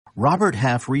Robert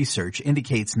Half research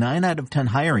indicates 9 out of 10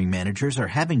 hiring managers are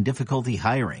having difficulty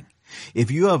hiring.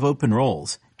 If you have open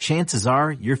roles, chances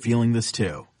are you're feeling this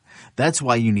too. That's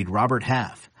why you need Robert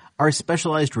Half. Our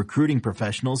specialized recruiting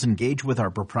professionals engage with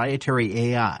our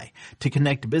proprietary AI to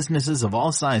connect businesses of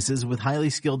all sizes with highly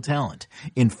skilled talent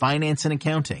in finance and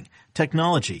accounting,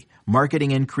 technology,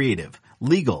 marketing and creative,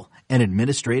 legal, and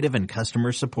administrative and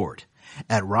customer support.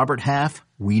 At Robert Half,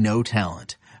 we know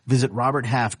talent. Visit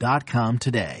roberthalf.com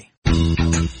today.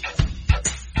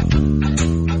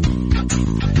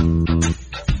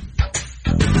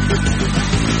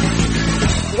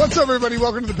 What's up, everybody?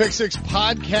 Welcome to the Pick Six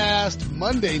Podcast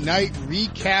Monday Night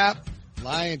Recap.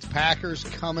 Lions Packers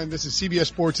coming. This is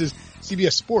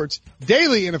CBS Sports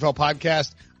Daily NFL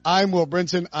Podcast. I'm Will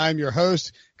Brinson. I'm your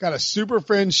host. Got a Super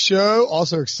Friends show.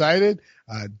 Also excited.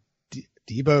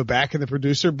 Debo back in the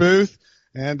producer booth,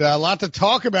 and a lot to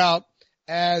talk about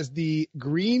as the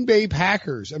Green Bay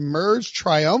Packers emerge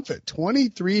triumphant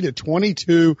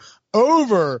 23-22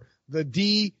 over the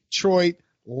Detroit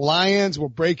Lions. We'll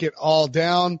break it all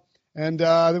down, and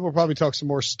then we'll probably talk some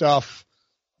more stuff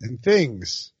and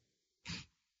things,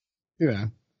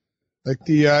 like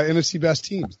the NFC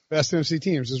best NFC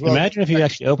teams as well. Imagine if you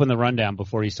actually opened the rundown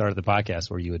before you started the podcast,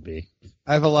 where you would be.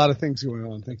 I have a lot of things going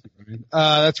on. Thank you, Ryan.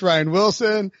 That's Ryan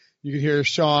Wilson. You can hear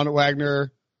Sean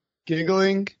Wagner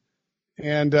giggling,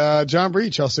 and John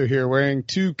Breach also here wearing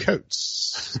 2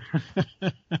 coats.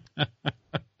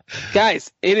 Guys,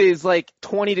 it is like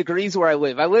 20 degrees where I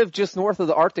live. I live just north of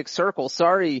the Arctic Circle.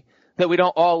 Sorry that we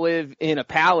don't all live in a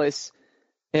palace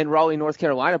in Raleigh, North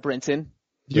Carolina, Brinson.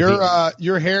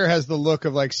 Your hair has the look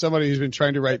of like somebody who's been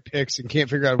trying to write picks and can't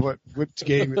figure out what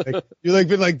game. Like, you're like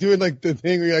been like doing like the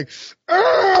thing where you're like,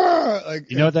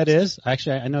 you know what that is?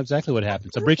 Actually, I know exactly what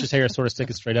happened. So Breach's hair is sort of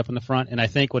sticking straight up in the front, and I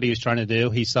think what he was trying to do,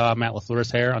 he saw Matt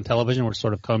LaFleur's hair on television, where it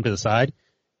sort of combed to the side.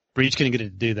 Breach couldn't get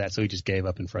it to do that, so he just gave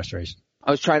up in frustration.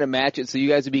 I was trying to match it so you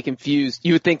guys would be confused.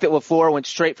 You would think that LaFleur went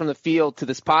straight from the field to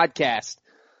this podcast,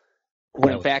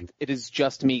 when in fact it is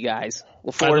just me, guys.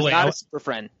 LaFleur is not a super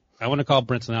friend. I want to call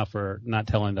Brinson out for not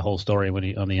telling the whole story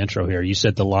when on the intro here. You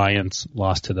said the Lions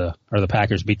lost to the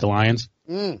Packers beat the Lions.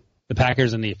 The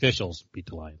Packers and the officials beat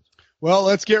the Lions. Well,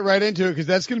 let's get right into it, because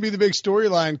that's going to be the big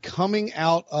storyline coming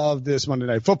out of this Monday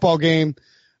Night Football game.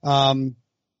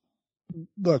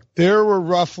 Look, there were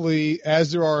roughly,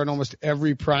 as there are in almost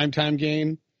every primetime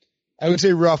game, I would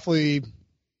say roughly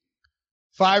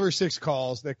 5 or 6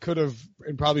 calls that could have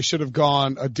and probably should have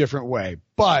gone a different way.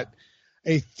 But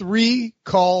a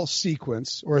 3-call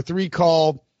sequence, or a 3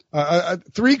 calls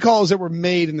that were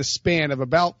made in the span of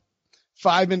about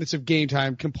 5 minutes of game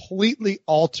time completely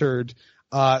altered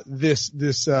this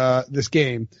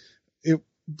game.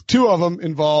 2 of them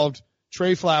involved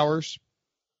Trey Flowers,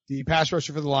 the pass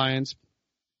rusher for the Lions,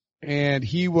 and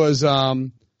he was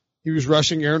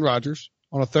rushing Aaron Rodgers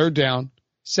on a 3rd down,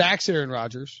 sacks Aaron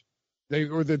Rodgers.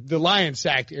 The Lions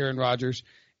sacked Aaron Rodgers,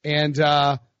 and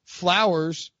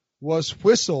Flowers was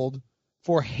whistled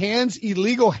for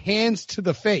illegal hands to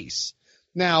the face.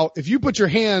 Now, if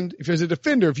as a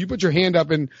defender, if you put your hand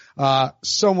up in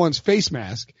someone's face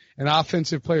mask, an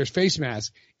offensive player's face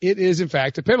mask, it is in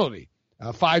fact a penalty.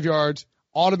 5 yards,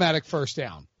 automatic first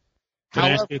down. Can I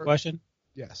ask you a question?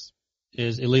 Yes.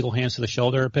 Is illegal hands to the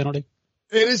shoulder a penalty?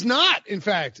 It is not, in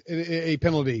fact, a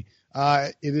penalty.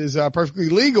 It is perfectly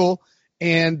legal,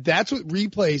 and that's what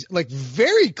replays, like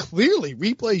very clearly,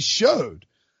 replays showed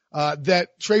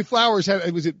that Trey Flowers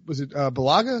had. Was it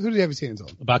Balaga? Who did he have his hands on?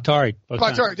 Bakhtiari.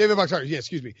 David Bakhtiari. Yeah,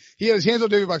 excuse me. He had his hands on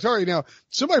David Bakhtiari. Now,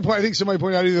 I think somebody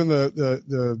pointed out either in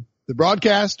the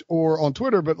broadcast or on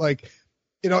Twitter, but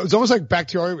it's almost like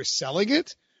Bakhtiari was selling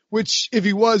it. Which, if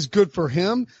he was, good for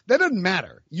him. That doesn't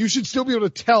matter. You should still be able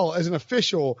to tell as an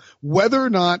official whether or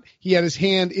not he had his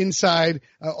hand inside,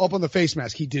 up on the face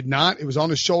mask. He did not. It was on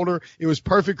his shoulder. It was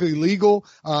perfectly legal.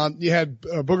 You had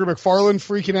Booger McFarland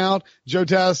freaking out. Joe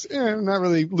Tass, not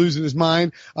really losing his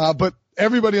mind. But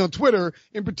everybody on Twitter,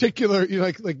 in particular,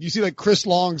 you see like Chris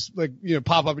Long's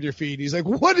pop up in your feed. He's like,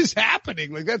 "What is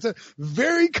happening?" Like, that's a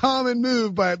very common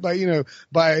move by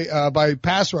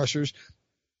pass rushers.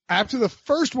 After the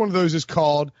first one of those is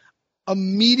called,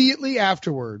 immediately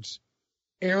afterwards,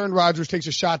 Aaron Rodgers takes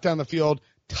a shot down the field,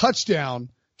 touchdown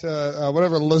to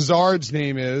whatever Lazard's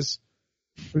name is.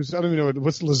 I don't even know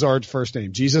what's Lazard's first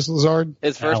name. Jesus Lazard?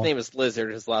 His first name is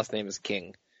Lizard. His last name is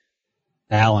King.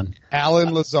 Alan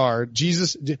Lazard.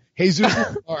 Jesus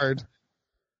Lazard.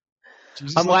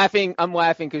 I'm laughing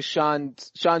because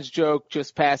Sean's joke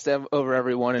just passed over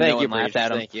everyone, and no one laughed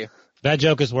at him. Thank you. That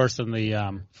joke is worse than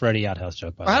the Freddie Outhouse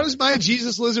joke. How does my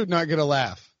Jesus Lizard not get a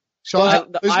laugh?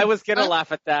 Sean, I was going to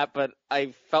laugh at that, but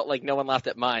I felt like no one laughed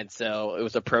at mine, so it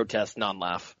was a protest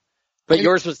non-laugh. But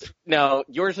yours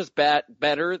was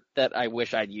better that I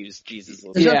wish I'd used Jesus.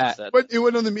 Yeah. But it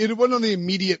wasn't on the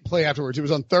immediate play afterwards. It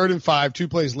was on 3rd and 5, 2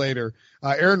 plays later.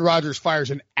 Aaron Rodgers fires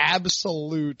an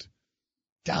absolute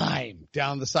dime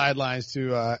down the sidelines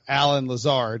to Allen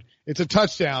Lazard. It's a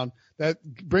touchdown that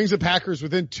brings the Packers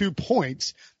within 2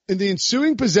 points. In the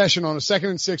ensuing possession on a 2nd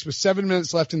and 6 with 7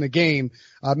 minutes left in the game,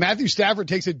 Matthew Stafford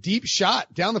takes a deep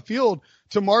shot down the field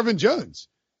to Marvin Jones.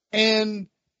 And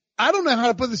I don't know how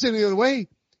to put this any other way.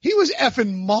 He was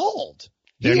effing mauled.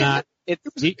 They're not. It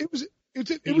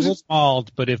was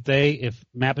mauled, but if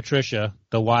Matt Patricia,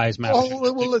 the wise Matt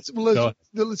Patricia.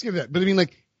 Let's give that. But I mean,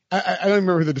 like, I don't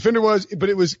remember who the defender was, but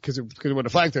it was because it wasn't a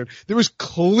flag thrown. It was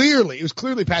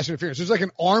clearly pass interference. It was like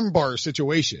an armbar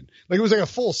situation. Like it was like a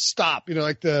full stop,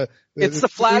 like it's the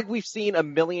flag we've seen a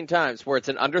million times where it's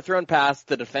an underthrown pass.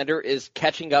 The defender is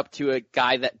catching up to a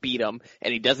guy that beat him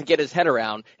and he doesn't get his head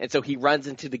around. And so he runs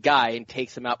into the guy and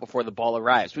takes him out before the ball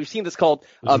arrives. We've seen this called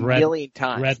a million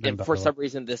times. And for some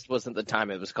reason, this wasn't the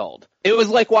time it was called. It was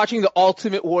like watching the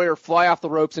Ultimate Warrior fly off the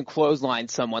ropes and clothesline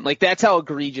someone. Like that's how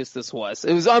egregious this was.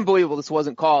 It was unbelievable this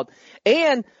wasn't called.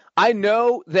 And I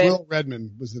know that Will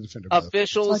Redmond was the defender.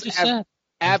 Officials have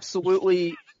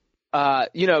absolutely,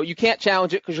 you can't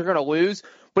challenge it because you're going to lose.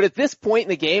 But at this point in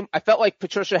the game, I felt like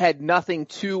Patricia had nothing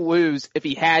to lose if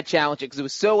he had challenged it because it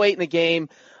was so late in the game.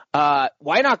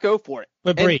 Why not go for it?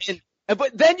 But breach.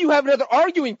 But then you have another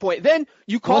arguing point. Then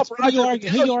you call who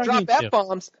you drop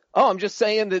F-bombs. Oh, I'm just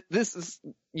saying that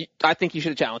I think you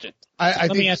should have challenged it.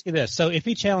 Let me ask you this. So if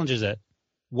he challenges it,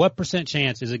 what %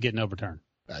 chance is it getting overturned?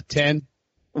 10.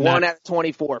 1 out of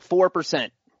 24.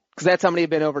 4%. Because that's how many have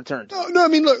been overturned. No, I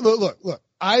mean, look.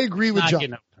 I agree with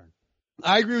John.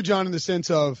 I agree with John in the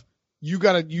sense of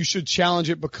you should challenge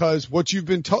it because what you've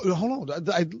been told, hold on.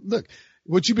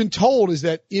 What you've been told is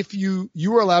that if you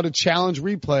are allowed to challenge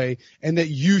replay and that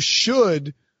you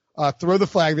should throw the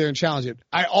flag there and challenge it.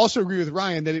 I also agree with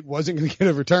Ryan that it wasn't going to get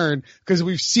overturned because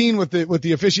we've seen what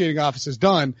the officiating office has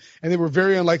done, and they were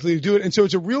very unlikely to do it. And so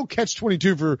it's a real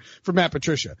catch-22 for Matt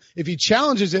Patricia. If he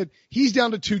challenges it, he's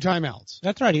down to 2 timeouts.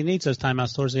 That's right. He needs those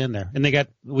timeouts towards the end there. And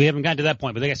we haven't gotten to that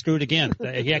point, but they got screwed again.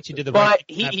 He actually did the right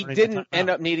thing. But he didn't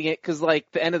end up needing it because the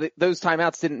end of those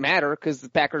timeouts didn't matter because the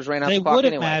Packers ran out the clock anyway. They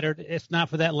would have mattered if not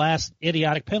for that last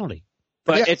idiotic penalty.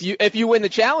 But if you win the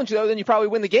challenge, though, then you probably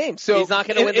win the game. So he's not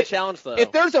going to win the challenge, though.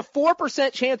 If there's a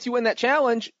 4% chance you win that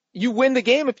challenge, you win the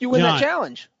game if you win that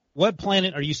challenge. What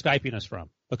planet are you Skyping us from?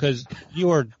 Because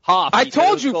you are I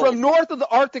told you, from north of the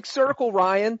Arctic Circle,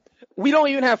 Ryan. We don't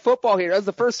even have football here. That was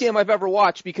the first game I've ever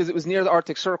watched because it was near the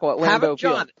Arctic Circle at Lambeau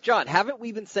Field. John, haven't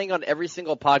we been saying on every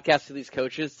single podcast to these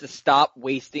coaches to stop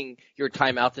wasting your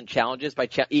timeouts and challenges by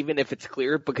even if it's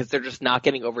clear because they're just not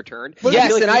getting overturned? But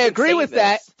yes, and I agree with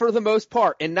that for the most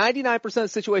part. In 99%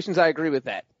 of situations, I agree with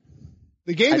that.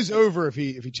 The game is over if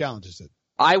he challenges it.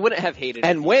 I wouldn't have hated it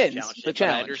and wins the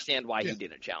challenge. I understand why he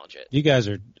didn't challenge it. You guys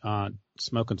are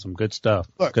smoking some good stuff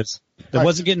because it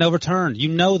wasn't getting overturned. You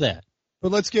know that.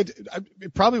 But let's get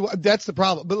that's the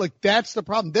problem. But that's the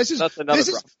problem. That's another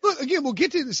problem. Look, again, we'll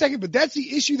get to it in a second, but that's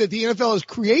the issue that the NFL has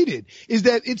created is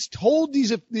that it's told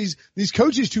these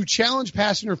coaches to challenge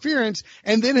pass interference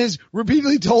and then has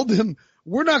repeatedly told them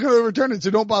we're not going to overturn it,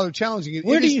 so don't bother challenging it.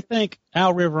 Where do you think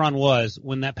Al Riveron was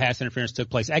when that pass interference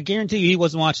took place? I guarantee you he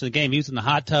wasn't watching the game. He was in the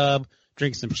hot tub,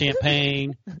 drinking some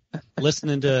champagne,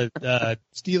 listening to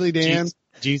Steely Dan.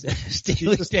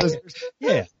 Steely Dan.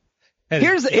 Yeah.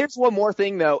 Here's one more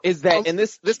thing though, is that, and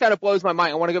this kind of blows my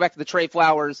mind. I want to go back to the Trey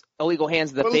Flowers illegal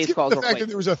hands that the face calls. The fact that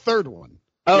there was a third one.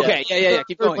 Okay, yeah.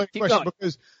 Keep going.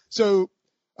 Because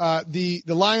the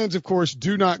Lions, of course,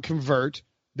 do not convert.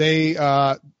 They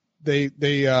had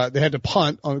to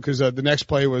punt because the next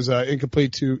play was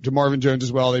incomplete to Marvin Jones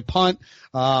as well. They punt.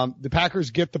 The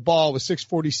Packers get the ball with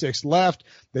 6:46 left.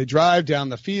 They drive down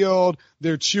the field.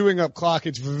 They're chewing up clock.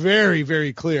 It's very,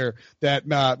 very clear that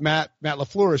Matt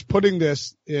LaFleur is putting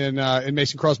this in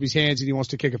Mason Crosby's hands, and he wants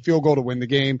to kick a field goal to win the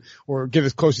game or get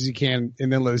as close as he can,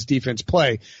 and then let his defense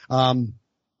play. Aaron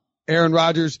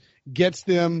Rodgers gets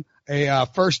them a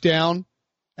first down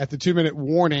at the 2-minute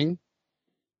warning.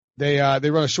 They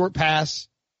run a short pass.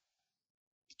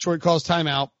 Detroit calls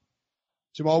timeout.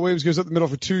 Jamal Williams goes up the middle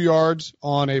for 2 yards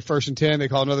on a 1st and 10. They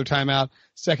call another timeout.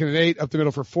 2nd and 8 up the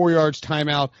middle for 4 yards.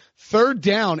 Timeout. 3rd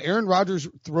down. Aaron Rodgers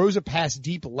throws a pass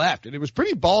deep left, and it was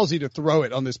pretty ballsy to throw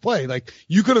it on this play. Like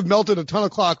you could have melted a ton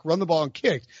of clock, run the ball, and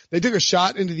kicked. They took a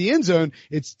shot into the end zone.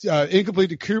 It's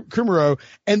incomplete to Kumaro,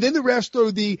 and then the refs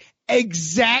throw the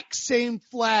exact same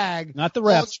flag. Not the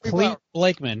refs, Clete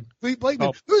Blakeman. Clete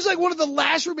Blakeman, who's like one of the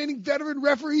last remaining veteran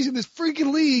referees in this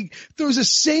freaking league, throws the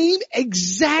same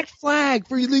exact flag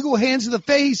for illegal hands to the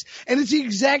face, and it's the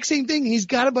exact same thing. He's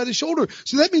got it by the shoulder.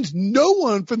 So that means no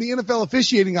one from the NFL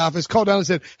officiating office called down and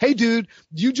said, hey dude,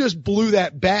 you just blew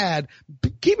that bad.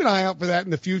 Keep an eye out for that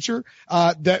in the future.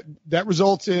 That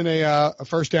results in a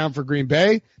first down for Green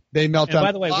Bay. They melt down.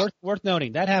 By the way, worth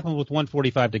noting, that happened with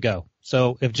 1:45 to go.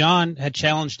 So if John had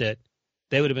challenged it,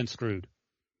 they would have been screwed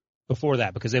before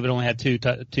that because they would only had two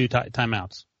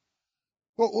timeouts.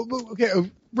 Well, okay,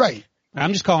 right.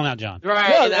 I'm just calling out John.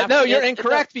 Right. No, you're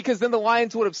incorrect because then the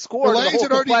Lions would have scored. The whole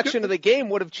complexion of the game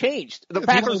would have changed. The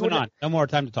Packers would have. No more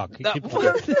time to talk.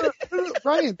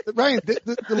 Ryan, the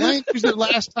Lions used their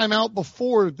last time out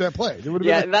before that play.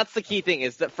 And that's the key thing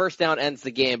is that first down ends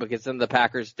the game because then the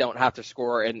Packers don't have to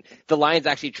score. And the Lions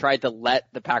actually tried to let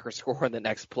the Packers score in the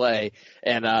next play.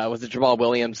 And was it Jamal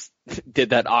Williams did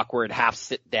that awkward half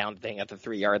sit down thing at the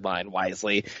 3-yard line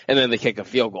wisely, and then they kick a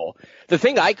field goal. The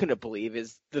thing I couldn't believe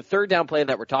is the third down play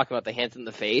that we're talking about, the hands in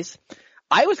the face.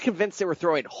 I was convinced they were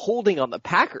throwing holding on the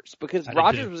Packers because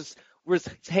Rodgers was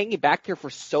hanging back there for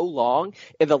so long,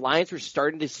 and the Lions were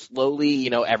starting to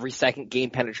slowly, every second gain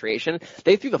penetration.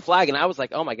 They threw the flag, and I was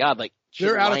like, oh my god, like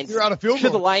they're out of field goal.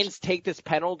 Should the Lions take this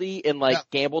penalty and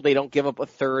gamble they don't give up a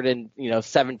third and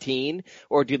 17,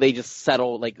 or do they just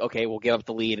settle like, okay, we'll give up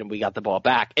the lead and we got the ball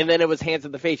back? And then it was hands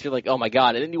in the face. You're like, oh my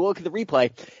god, and then you look at the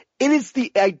replay, it is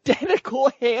the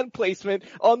identical hand placement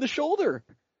on the shoulder.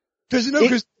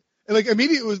 Because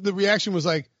immediately the reaction was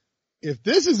like, if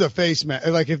this is a face match,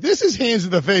 if this is hands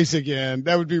in the face again,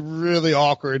 that would be really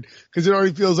awkward because it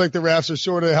already feels like the refs are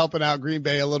sort of helping out Green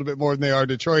Bay a little bit more than they are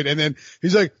Detroit. And then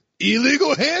he's like,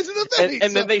 illegal hands in the face.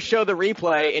 And then they show the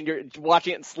replay and you're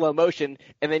watching it in slow motion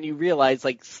and then you realize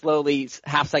slowly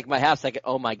half second by half second,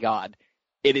 oh my god,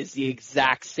 it is the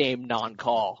exact same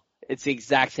non-call. It's the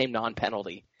exact same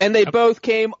non-penalty. And they both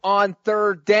came on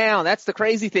third down. That's the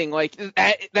crazy thing.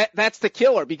 That's the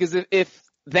killer because if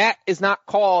that is not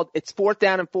called, it's 4th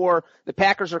down and 4. The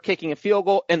Packers are kicking a field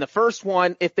goal. And the first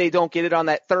one, if they don't get it on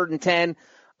that 3rd and 10,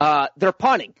 they're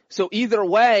punting. So either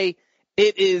way,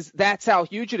 that's how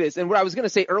huge it is. And what I was going to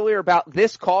say earlier about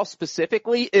this call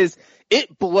specifically is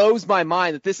it blows my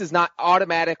mind that this is not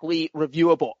automatically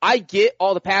reviewable. I get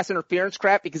all the pass interference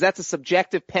crap because that's a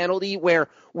subjective penalty where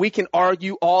we can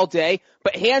argue all day,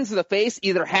 but hands to the face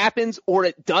either happens or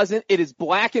it doesn't. It is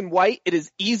black and white. It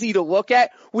is easy to look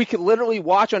at. We can literally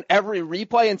watch on every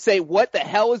replay and say, what the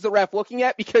hell is the ref looking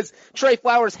at? Because Trey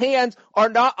Flowers' hands are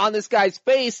not on this guy's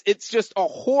face. It's just a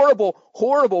horrible,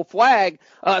 horrible flag.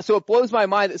 So it blows my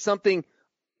mind that something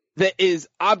that is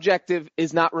objective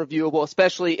is not reviewable,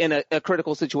 especially in a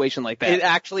critical situation like that.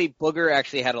 Booger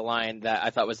actually had a line that I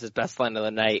thought was his best line of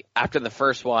the night. After the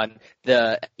first one,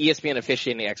 the ESPN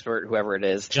officiating expert, whoever it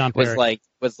is, John was like,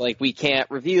 we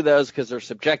can't review those because they're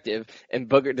subjective. And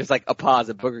Booger, there's like a pause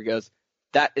and Booger goes,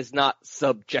 that is not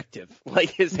subjective. Like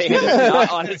his hand is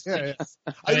not on his face.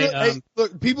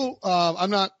 Look, people,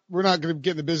 we're not going to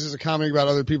get in the business of commenting about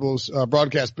other people's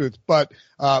broadcast booths, but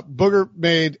Booger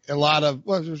made a lot of,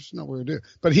 there's no way to do it,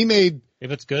 but he made.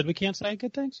 If it's good, we can't say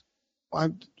good things. I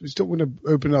just don't want to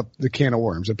open up the can of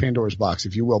worms, a Pandora's box,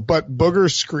 if you will. But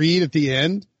Booger's screed at the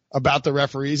end about the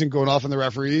referees and going off on the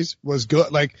referees was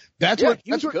good. Like that's what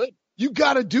good. You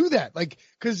got to do that. Like,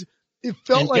 cause it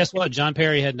felt like. Guess what? John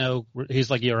Perry had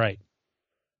he's like, you're right.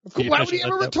 Why would he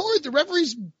ever retort? The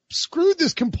referees screwed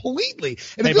this completely.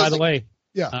 And hey, by the way,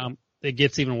 yeah, it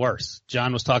gets even worse.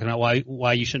 John was talking about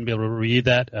why you shouldn't be able to read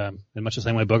that, in much the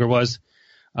same way Booger was.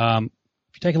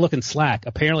 If you take a look in Slack,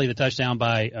 apparently the touchdown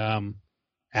by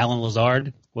Alan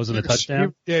Lazard wasn't a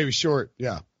touchdown. He was short.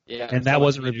 Yeah. And that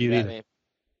wasn't reviewed either.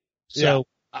 So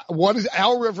what is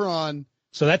Al River on?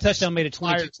 So that touchdown made it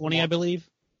 22-20, I believe.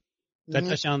 That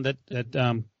touchdown that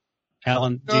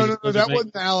Alan. No, that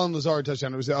wasn't the Alan Lazard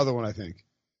touchdown. It was the other one, I think.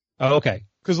 Oh, okay.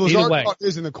 Because Lazard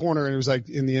is in the corner and it was like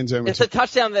in the end zone. It's a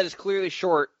touchdown that is clearly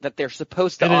short that they're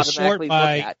supposed to automatically look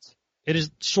at. It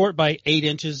is short by 8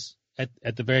 inches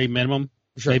at the very minimum,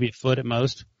 maybe a foot at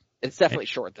most. It's definitely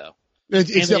short though.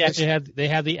 They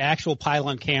had the actual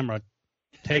pylon camera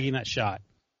taking that shot,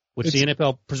 which the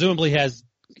NFL presumably has.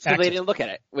 So they didn't look at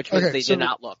it, which means they did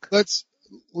not look.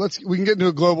 We can get into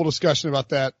a global discussion about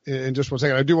that in just 1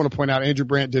 second. I do want to point out, Andrew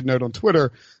Brandt did note on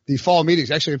Twitter, the fall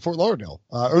meetings, actually in Fort Lauderdale,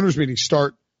 owners meetings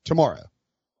start tomorrow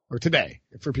or today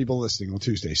for people listening on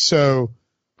Tuesday. So.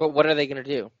 But what are they going to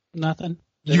do? Nothing.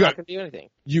 They're not going to do anything.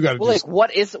 You got to do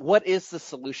what is the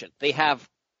solution? They have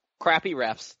crappy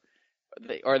refs.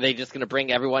 Are they just going to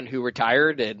bring everyone who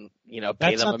retired and,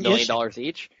 pay them $1 million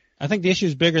each? I think the issue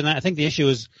is bigger than that. I think the issue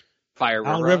is Fire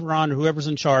Al Riveron, whoever's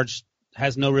in charge,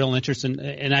 has no real interest in,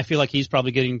 and I feel like he's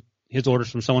probably getting his orders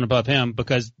from someone above him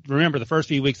because remember the first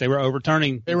few weeks they were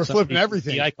overturning. They were flipping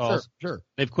everything. DI calls. Sure.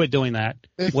 They've quit doing that.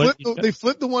 They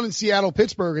flipped the one in Seattle,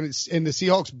 Pittsburgh, and the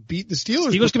Seahawks beat the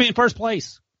Steelers. Eagles could be in first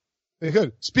place. They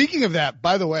could. Speaking of that,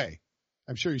 by the way,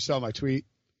 I'm sure you saw my tweet.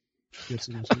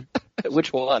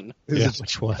 Which one? Yeah,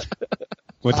 which one?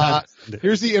 What time?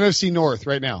 Here's the NFC North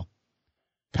right now.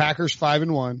 Packers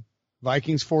 5-1,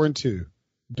 Vikings 4-2,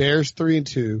 Bears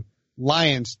 3-2,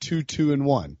 Lions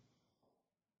 2-2-1.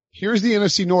 Here's the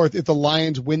NFC North if the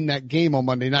Lions win that game on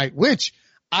Monday night, which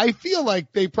I feel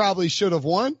like they probably should have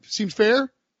won. Seems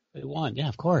fair? They won, yeah,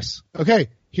 of course. Okay,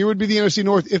 here would be the NFC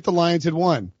North if the Lions had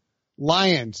won.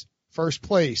 Lions, first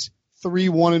place,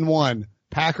 3-1-1.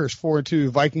 Packers 4-2,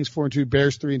 Vikings 4-2,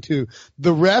 Bears 3-2.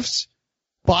 The refs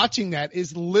botching that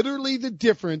is literally the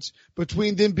difference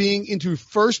between them being into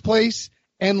first place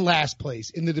and last place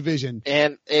in the division.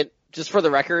 And just for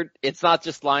the record, it's not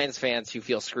just Lions fans who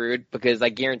feel screwed because I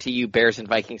guarantee you Bears and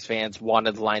Vikings fans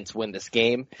wanted the Lions to win this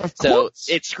game. So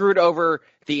it screwed over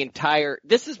the entire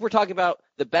 – we're talking about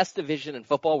the best division in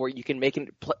football where you can make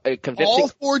a convincing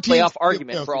playoff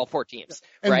argument for all four teams,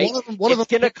 right?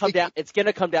 It's going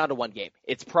to come down to one game.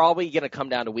 It's probably going to come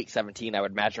down to week 17, I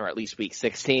would imagine, or at least week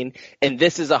 16. And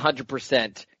this is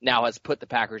 100% now has put the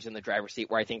Packers in the driver's seat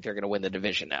where I think they're going to win the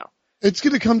division now. It's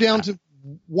going to come down to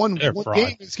one game.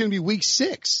 It's going to be week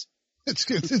 6.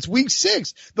 It's week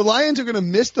 6. The Lions are going to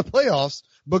miss the playoffs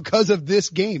because of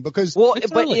this game.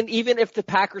 And even if the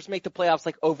Packers make the playoffs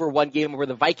like over one game over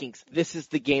the Vikings, this is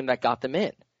the game that got them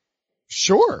in.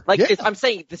 Sure. I'm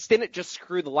saying this didn't just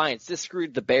screw the Lions. This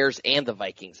screwed the Bears and the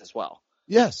Vikings as well.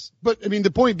 Yes. But I mean, the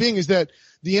point being is that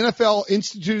the NFL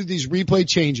instituted these replay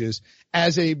changes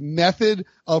as a method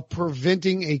of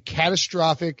preventing a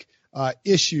catastrophic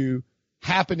issue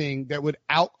happening that would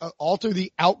alter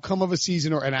the outcome of a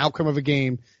season or an outcome of a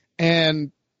game.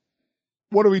 And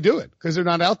what are we doing? Because they're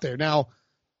not out there. Now,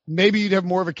 maybe you'd have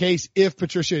more of a case if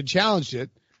Patricia had challenged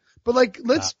it. But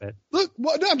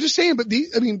I'm just saying, but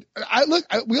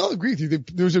we all agree with you.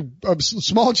 There's a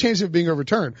small chance of it being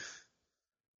overturned.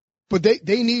 But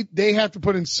they have to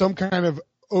put in some kind of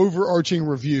overarching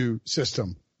review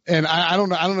system. And I don't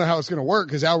know how it's going to work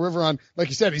because Al Riveron, like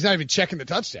you said, he's not even checking the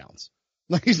touchdowns.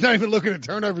 Like he's not even looking at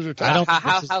turnovers or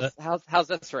touchdowns. How's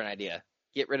this for an idea?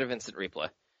 Get rid of instant replay.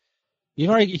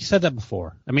 You said that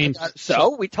before. I mean,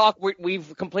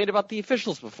 we've complained about the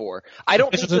officials before. I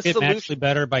don't think the solution actually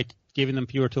better by giving them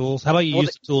fewer tools. How about you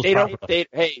use the tools properly?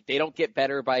 They don't get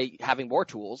better by having more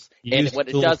tools. And what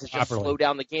it does is just slow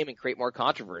down the game and create more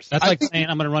controversy. That's like saying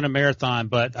I'm going to run a marathon,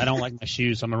 but I don't like my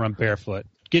shoes, so I'm going to run barefoot.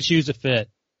 Get shoes that fit.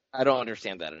 I don't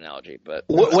understand that analogy, but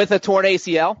with a torn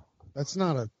ACL.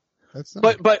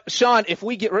 But Sean, if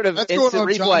we get rid of instant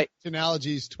replay,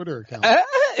 Analogies Twitter account.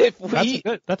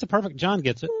 That's a perfect. John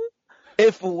gets it.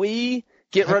 If we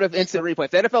get rid of instant replay,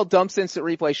 if the NFL dumps instant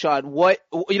replay, Sean,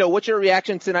 what's your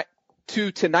reaction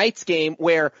to tonight's game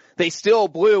where they still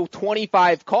blew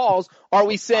 25 calls? Are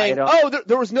we saying,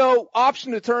 there was no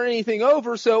option to turn anything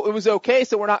over, so it was okay,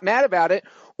 so we're not mad about it?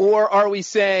 Or are we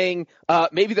saying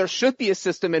maybe there should be a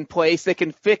system in place that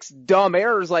can fix dumb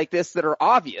errors like this that are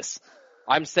obvious?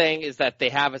 I'm saying is that they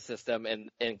have a system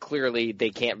and clearly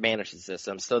they can't manage the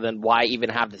system. So then why even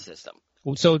have the system?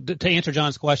 So to answer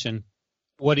John's question,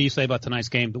 what do you say about tonight's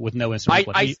game with no instant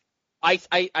replay? I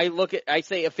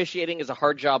say officiating is a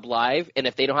hard job live, and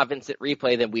if they don't have instant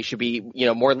replay, then we should be,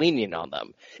 more lenient on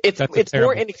them.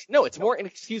 It's more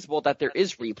inexcusable that there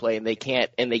is replay and they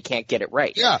can't get it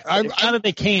right. Yeah. Not that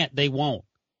they can't, they won't.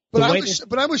 But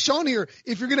I'm with Sean here.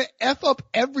 If you're going to F up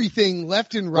everything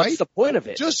left and right, what's the point of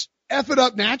it? Just F it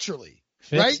up naturally.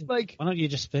 Right? Like, why don't you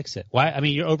just fix it? Why? I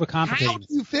mean, you're overcomplicating. How do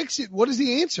you fix it? What is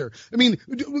the answer? I mean,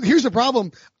 here's the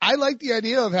problem. I like the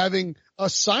idea of having a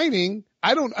signing.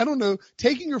 I don't know,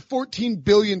 taking your $14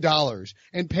 billion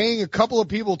and paying a couple of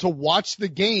people to watch the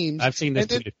games. I've seen this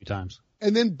tweet a few times.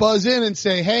 And then buzz in and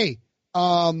say, hey,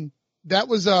 that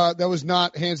was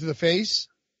not hands to the face.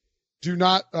 Do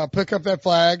not, pick up that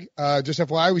flag. Just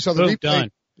FYI, we saw the replay.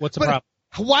 Done. What's the problem?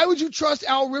 Why would you trust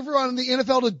Al Riveron in the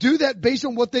NFL to do that based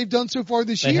on what they've done so far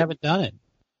this year? They haven't done it.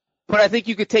 But I think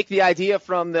you could take the idea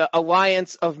from the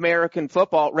Alliance of American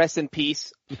Football, rest in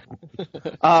pease. You're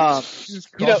not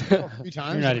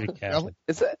even Catholic.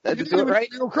 Is that did you do it right?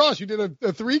 You cross. You did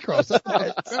a 3 cross.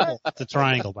 It's a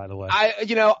triangle, by the way.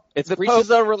 It's the Pope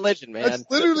of religion, man. That's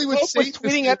literally what Saints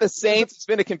tweeting at the Saints. It's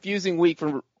been a confusing week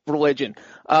for religion.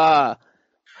 But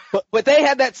they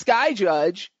had that sky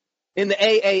judge in the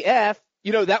AAF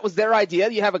that was their idea.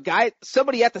 You have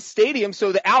somebody at the stadium,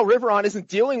 so the Al Riveron isn't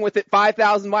dealing with it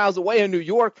 5,000 miles away in New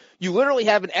York. You literally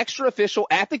have an extra official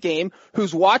at the game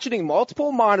who's watching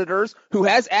multiple monitors, who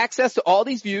has access to all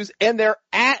these views, and they're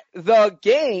at the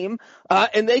game,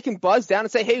 and they can buzz down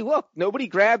and say, hey, look, nobody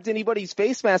grabbed anybody's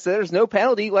face mask. There's no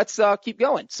penalty. Let's keep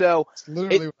going. So it's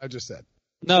literally what I just said.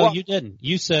 No, you didn't.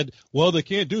 You said, well, they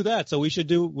can't do that, so we should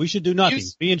do nothing.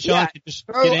 Me and Sean could just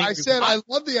get angry. I said I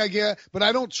love the idea, but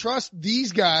I don't trust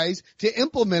these guys to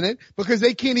implement it because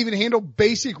they can't even handle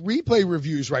basic replay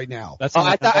reviews right now.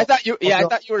 I thought you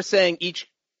were saying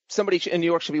somebody in New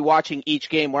York should be watching each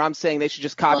game, where I'm saying they should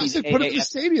just copy. I said put it in the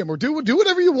stadium or do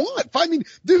whatever you want. I mean,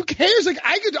 who cares? Like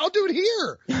I'll do it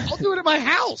here. I'll do it at my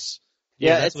house.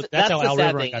 Yeah, that's how Al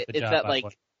sad Riveron thing. got the It's job.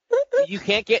 that you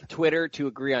can't get Twitter to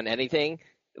agree on anything,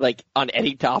 like on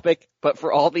any topic, but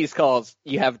for all these calls,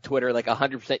 you have Twitter like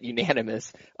 100%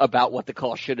 unanimous about what the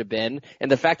call should have been.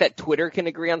 And the fact that Twitter can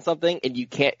agree on something and you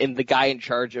can't, and the guy in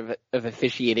charge of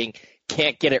officiating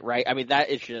can't get it right. I mean, that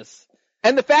is just.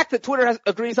 And the fact that Twitter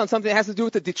agrees on something that has to do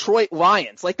with the Detroit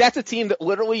Lions. Like, that's a team that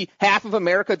literally half of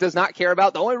America does not care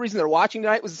about. The only reason they're watching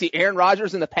tonight was to see Aaron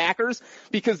Rodgers and the Packers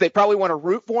because they probably want to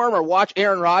root for him or watch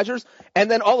Aaron Rodgers. And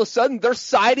then all of a sudden, they're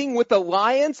siding with the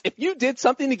Lions. If you did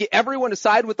something to get everyone to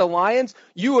side with the Lions,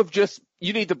 you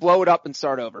need to blow it up and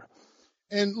start over.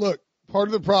 And look, part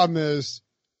of the problem is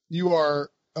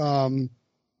you're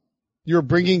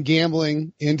bringing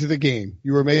gambling into the game.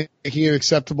 You are making it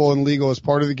acceptable and legal as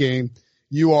part of the game.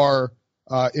 You are,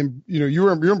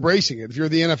 you're embracing it. If you're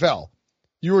the NFL,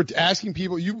 you are asking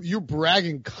people, you're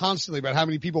bragging constantly about how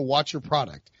many people watch your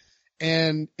product.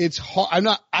 And it's hard.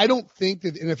 I don't think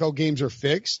that NFL games are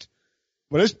fixed,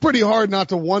 but it's pretty hard not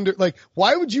to wonder, like,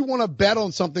 why would you want to bet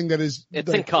on something that is. It's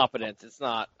incompetence. It's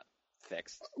not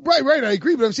fixed. Right. I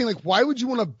agree. But I'm saying, like, why would you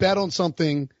want to bet on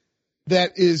something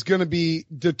that is going to be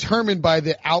determined by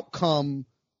the outcome,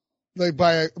 like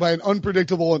by an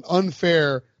unpredictable and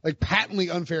unfair, like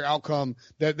patently unfair outcome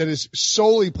that is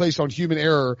solely placed on human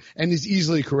error and is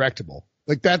easily correctable.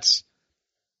 Like that's,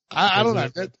 I don't know.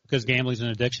 Because gambling's an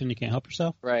addiction, you can't help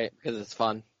yourself. Right, because it's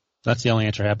fun. That's the only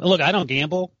answer I have. Look, I don't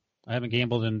gamble. I haven't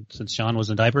gambled since Sean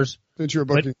was in diapers. Since you were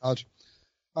both in college.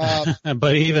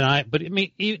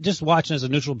 Just watching as a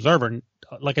neutral observer,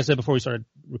 like I said before we started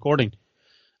recording,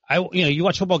 you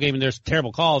watch a football game and there's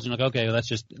terrible calls and you're like, okay, well, that's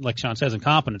just, like Sean says,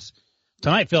 incompetence.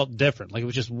 Tonight felt different. Like it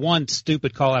was just one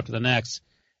stupid call after the next.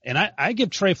 And I give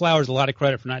Trey Flowers a lot of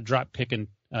credit for not drop kicking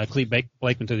Clete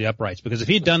Blakeman to the uprights, because if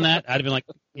he'd done that, I'd have been like,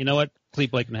 you know what? Clete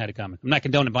Blakeman had it coming. I'm not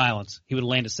condoning violence. He would have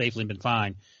landed safely and been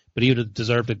fine, but he would have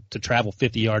deserved to travel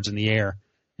 50 yards in the air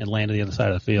and land on the other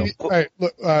side of the field. All right,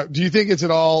 look, do you think it's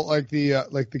at all like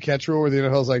the catch rule where the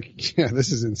NFL's like, yeah,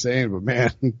 this is insane, but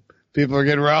man, people are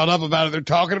getting riled up about it. They're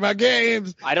talking about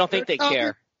games. I don't think they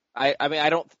care. I mean, I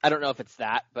don't know if it's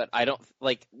that, but I don't,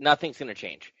 like, nothing's going to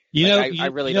change. I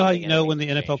really don't think when the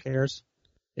NFL cares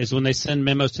is when they send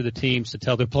memos to the teams to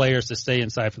tell their players to stay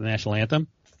inside for the national anthem,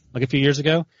 like a few years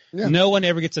ago. Yeah. No one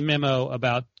ever gets a memo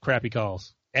about crappy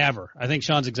calls, ever. I think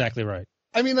Sean's exactly right.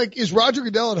 I mean, like, is Roger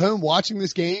Goodell at home watching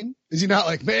this game? Is he not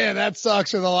like, man, that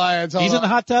sucks for the Lions? He's in the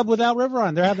hot tub with Al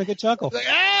Riveron. They're having a good chuckle. Like,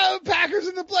 Packers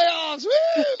in the playoffs.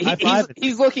 Woo!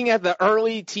 He's looking at the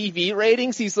early TV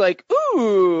ratings. He's like,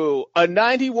 ooh, a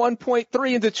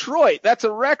 91.3 in Detroit. That's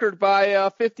a record by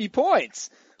 50 points.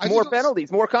 More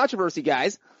penalties, more controversy,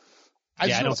 guys.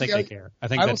 I don't think they care. I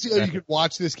don't see how you could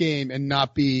watch this game and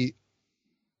not be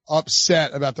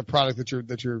upset about the product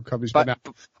that your company's putting out.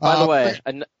 By the way,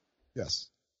 yes.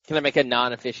 Can I make a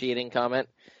non-officiating comment?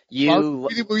 We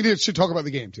should talk about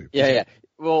the game too. Yeah.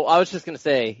 Well, I was just going to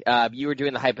say, you were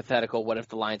doing the hypothetical, what if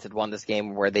the Lions had won this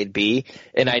game, where they'd be?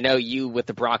 And I know you, with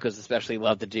the Broncos especially,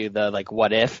 love to do the, like,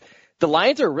 what if. The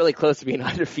Lions are really close to being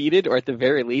undefeated, or at the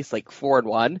very least, like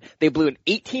 4-1. They blew an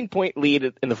 18-point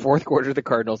lead in the fourth quarter of the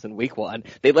Cardinals in week 1.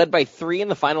 They led by 3 in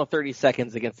the final 30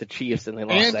 seconds against the Chiefs, and they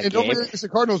lost that game. And don't forget the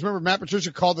Cardinals. Remember, Matt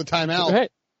Patricia called the timeout.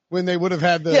 Right. When they would have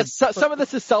had the. Yes, some of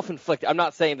this is self-inflicted. I'm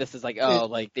not saying this is like,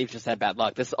 like they've just had bad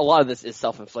luck. A lot of this is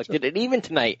self-inflicted. Sure. And even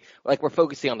tonight, like, we're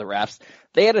focusing on the refs.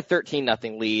 They had a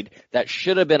 13-0 lead that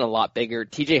should have been a lot bigger.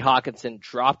 TJ Hawkinson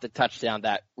dropped a touchdown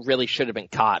that really should have been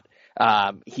caught.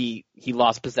 He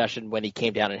lost possession when he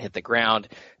came down and hit the ground.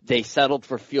 They settled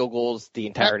for field goals the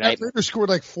entire night. They scored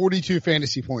like 42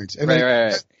 fantasy points. And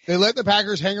right. They let the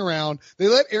Packers hang around. They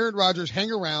let Aaron Rodgers hang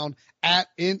around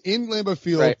in Lambeau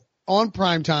Field. Right. On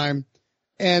prime time,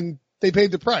 and they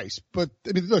paid the price. But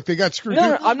I mean, look, they got screwed.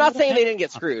 No, I'm not saying they didn't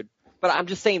get screwed, but I'm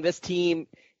just saying this team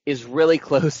is really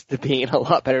close to being a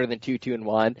lot better than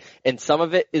 2-1, and some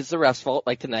of it is the ref's fault,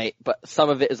 like tonight, but some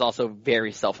of it is also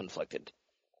very self-inflicted.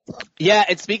 Yeah,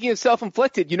 and speaking of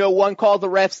self-inflicted, one call the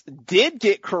refs did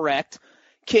get correct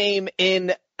came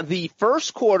in the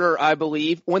first quarter, I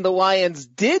believe, when the Lions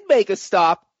did make a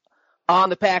stop on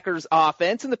the Packers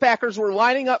offense, and the Packers were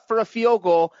lining up for a field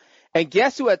goal, and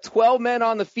guess who had 12 men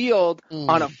on the field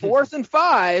on a 4th and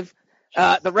 5?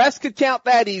 The refs could count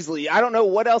that easily. I don't know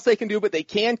what else they can do, but they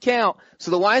can count.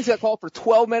 So the Lions got called for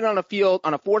 12 men on a field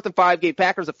on a 4th and 5, gave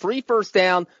Packers a free first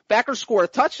down. Packers score a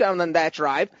touchdown on that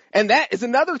drive, and that is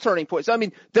another turning point. So,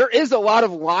 there is a lot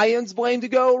of Lions blame to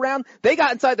go around. They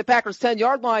got inside the Packers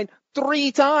 10-yard line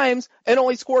 3 times and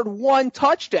only scored 1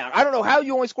 touchdown. I don't know how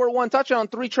you only score 1 touchdown on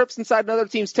 3 trips inside another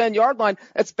team's 10-yard line.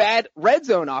 That's bad red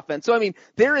zone offense. So,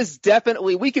 there is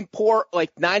definitely, we can pour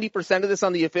like 90% of this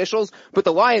on the officials, but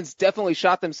the Lions definitely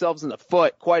shot themselves in the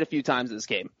foot quite a few times in this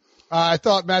game. I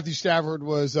thought Matthew Stafford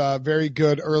was very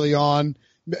good early on.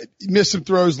 Missed some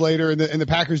throws later, and the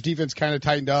Packers defense kind of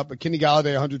tightened up. But Kenny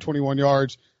Golladay, 121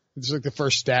 yards. It's like the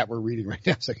first stat we're reading right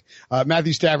now. It's like,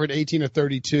 Matthew Stafford, 18 of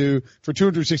 32 for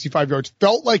 265 yards.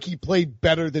 Felt like he played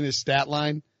better than his stat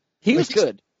line. He was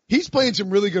good. He's playing some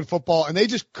really good football, and they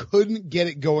just couldn't get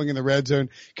it going in the red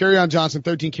zone. Kerryon Johnson,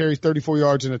 13 carries, 34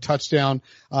 yards, and a touchdown.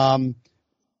 Also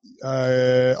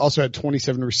had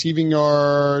 27 receiving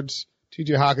yards.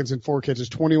 TJ Hawkinson, 4 catches,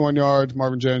 21 yards.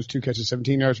 Marvin Jones, 2 catches,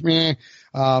 17 yards.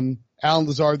 Alan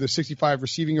Lazard, the 65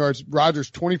 receiving yards.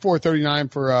 Rodgers, 24-39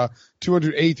 for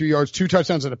 283 yards, 2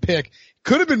 touchdowns and a pick.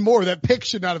 Could have been more. That pick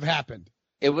should not have happened.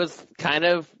 It was kind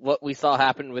of what we saw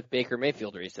happen with Baker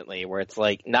Mayfield recently, where it's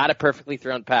like not a perfectly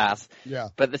thrown pass,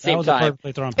 but at the same time, a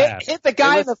perfectly thrown pass. Hit the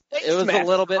guy in the face. It was a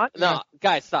little bit. No,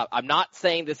 guys, stop. I'm not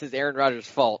saying this is Aaron Rodgers'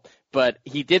 fault, but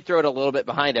he did throw it a little bit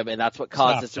behind him, and that's what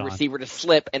caused the receiver to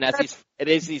slip. And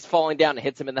as he's falling down, it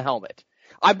hits him in the helmet.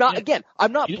 I'm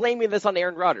not blaming this on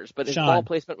Aaron Rodgers, but his ball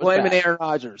placement was blaming bad. Aaron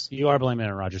Rodgers. You are blaming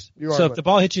Aaron Rodgers. So if the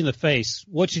ball hits you in the face,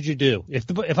 what should you do?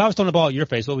 If I was throwing the ball at your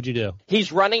face, what would you do?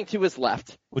 He's running to his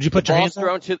left. Would you put your hands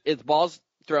up? His ball's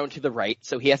thrown to the right,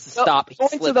 so he has to stop. Going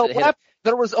to the left,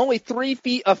 there was only 3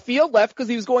 feet of field left because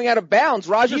he was going out of bounds.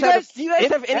 Rodgers, do you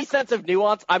guys have any sense of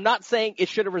nuance? I'm not saying it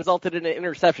should have resulted in an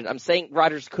interception. I'm saying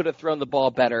Rodgers could have thrown the ball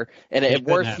better, and at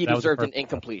worst, he deserved an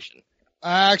incompletion.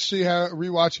 I actually,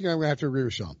 rewatching it, I'm going to have to agree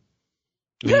with Sean.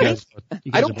 I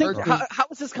don't think. How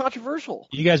is this controversial?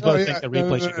 You guys both think the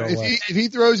replay should go away. If he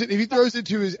throws it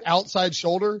to his outside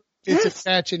shoulder, it's a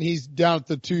catch, and he's down at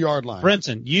the 2-yard line.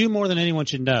 Brinson, you more than anyone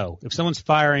should know, if someone's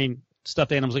firing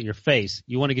stuffed animals at your face,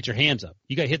 you want to get your hands up.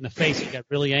 You got hit in the face, you got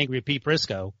really angry at Pete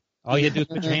Prisco. All you had to do is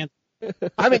put your hands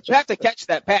up. You have to catch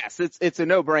that pass. It's a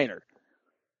no-brainer.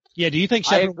 Yeah, do you think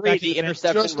Shepard I agree the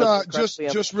interception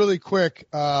just really quick,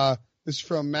 this is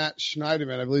from Matt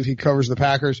Schneiderman. I believe he covers the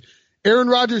Packers. Aaron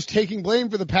Rodgers taking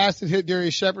blame for the pass that hit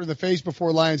Darius Shepard in the face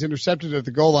before Lions intercepted it at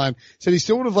the goal line. Said he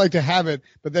still would have liked to have it,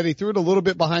 but that he threw it a little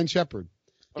bit behind Shepard.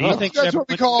 Do you think that's what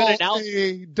we call a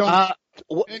dunk?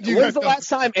 When's the last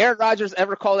time Aaron Rodgers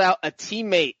ever called out a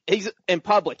teammate? He's in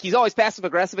public. He's always passive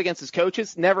aggressive against his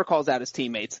coaches. Never calls out his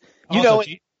teammates.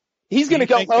 He's going to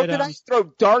go home tonight, throw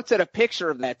darts at a picture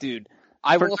of that dude.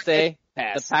 I will say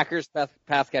the Packers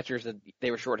pass catchers,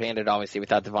 they were shorthanded, obviously,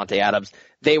 without Devontae Adams.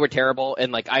 They were terrible,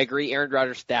 and I agree, Aaron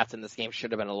Rodgers' stats in this game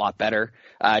should have been a lot better.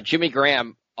 Jimmy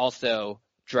Graham also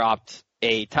dropped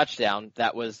a touchdown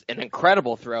that was an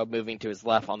incredible throw moving to his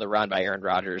left on the run by Aaron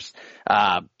Rodgers.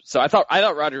 So I thought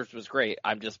Rodgers was great.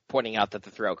 I'm just pointing out that the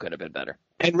throw could have been better.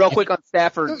 And real quick on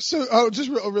Stafford. Just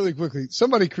really quickly,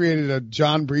 somebody created a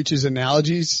John Breach's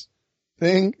Analogies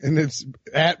thing, and it's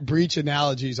at Breach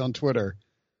Analogies on Twitter.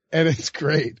 And it's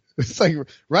great. It's like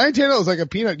Ryan Tannehill is like a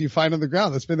peanut you find on the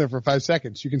ground that's been there for 5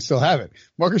 seconds. You can still have it.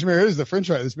 Marcus Mariota is the French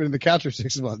fry that's been in the couch for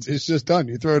 6 months. It's just done.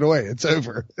 You throw it away. It's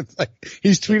over. It's like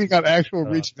he's tweeting out actual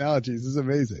Breach analogies. It's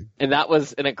amazing. And that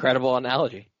was an incredible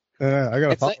analogy. I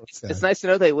gotta follow this guy. It's nice to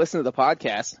know they listen to the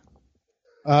podcast.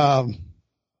 Well,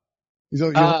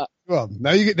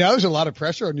 now there's a lot of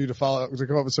pressure on you to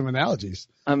come up with some analogies.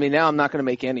 Now I'm not going to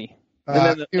make any.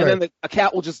 And then a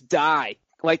cat will just die.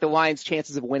 Like the Lions'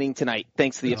 chances of winning tonight,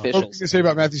 thanks to the officials. What were you going to say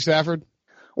about Matthew Stafford?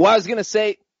 Well, I was going to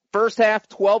say, first half,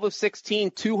 12 of 16,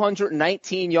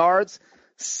 219 yards.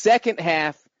 Second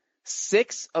half,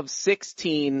 6 of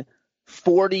 16,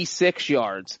 46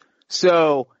 yards.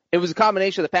 So it was a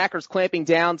combination of the Packers clamping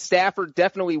down. Stafford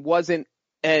definitely wasn't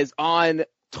as on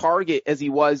target as he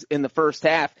was in the first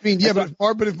half.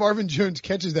 But if Marvin Jones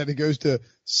catches that, it goes to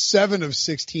 7 of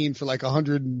 16 for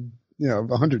 100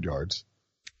 yards.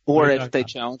 Or if they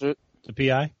challenge it. The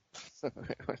PI?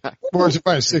 Or it's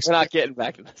probably 6. We're not getting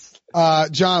back to this.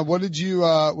 John, what did you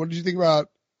think about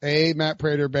A, Matt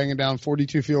Prater banging down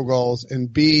 42 field goals,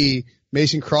 and B,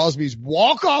 Mason Crosby's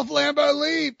walk-off Lambeau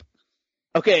leap?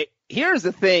 Okay, here's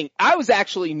the thing. I was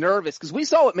actually nervous because we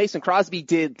saw what Mason Crosby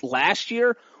did last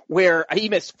year where he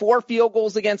missed 4 field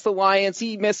goals against the Lions.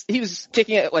 He was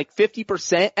kicking at like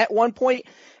 50% at one point.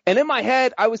 And in my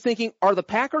head, I was thinking, are the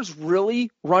Packers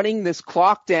really running this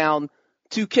clock down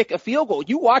to kick a field goal?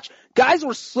 You watch, guys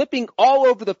were slipping all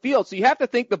over the field. So you have to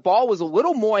think the ball was a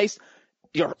little moist.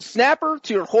 Your snapper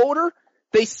to your holder,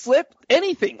 they slip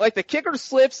anything. Like the kicker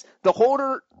slips, the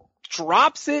holder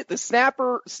drops it, the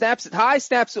snapper snaps it high,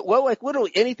 snaps it low. Like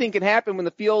literally anything can happen when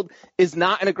the field is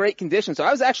not in a great condition. So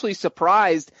I was actually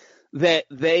surprised that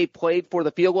they played for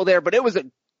the field goal there, but it was a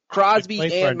Crosby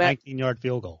and Matt. 19-yard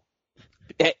field goal.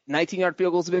 19-yard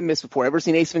field goals have been missed before. Ever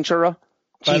seen Ace Ventura?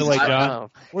 By the way, John.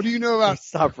 What do you know about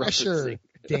Stop pressure?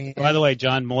 By the way,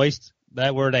 John, moist.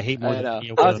 That word I hate more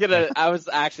than I was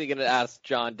actually gonna ask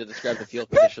John to describe the field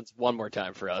conditions one more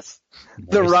time for us.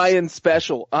 The Ryan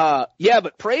special. Yeah,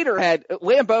 but Prater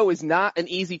Lambeau is not an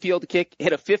easy field to kick.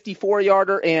 Hit a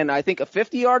 54-yarder and I think a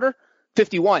 50-yarder,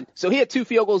 51. So he had 2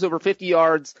 field goals over 50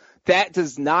 yards. That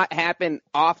does not happen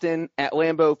often at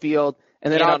Lambeau Field.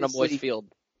 And then on a moist field.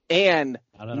 And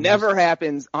never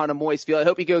happens on a moist field. I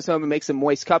hope he goes home and makes some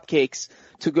moist cupcakes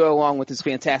to go along with his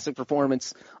fantastic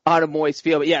performance on a moist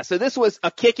field. But yeah, so this was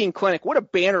a kicking clinic. What a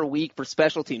banner week for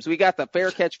special teams. We got the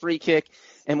fair catch free kick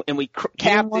and we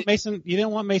capped it. You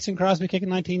didn't want Mason Crosby kicking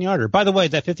 19-yarder. By the way,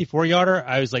 that 54-yarder,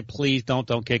 I was like, please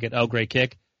don't kick it. Oh, great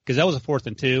kick. Because that was a 4th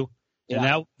and 2. Yeah. And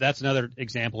now that's another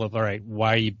example of, all right,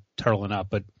 why are you turtling up?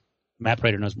 But Matt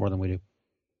Prater knows more than we do.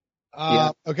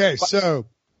 Okay, so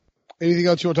anything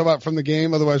else you want to talk about from the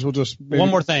game? Otherwise, we'll just one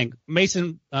more thing.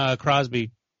 Mason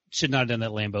Crosby should not have done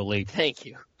that Lambeau leap. Thank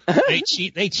you.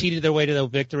 They cheated their way to the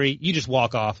victory. You just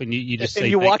walk off and you just say.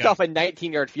 You walked off a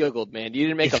 19-yard field goal, man. You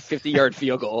didn't make a 50-yard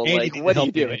field goal. Like, what are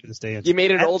you doing? You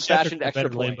made an old-fashioned extra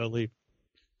point.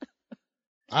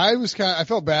 I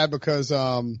felt bad because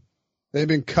they've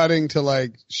been cutting to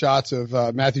like shots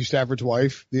of Matthew Stafford's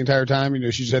wife the entire time. You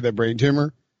know, she just had that brain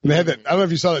tumor. And they had that. I don't know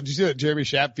if you saw that. Did you see that Jeremy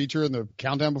Schaap feature in the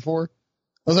countdown before?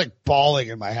 I was like bawling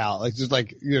in my house, like just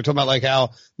like talking about like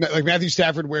how like Matthew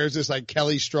Stafford wears this like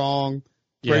Kelly Strong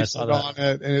bracelet on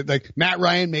it, and like Matt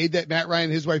Ryan,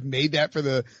 his wife made that for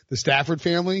the Stafford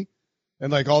family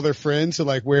and like all their friends to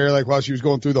like wear like while she was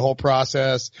going through the whole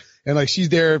process, and like she's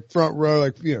there front row,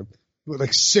 like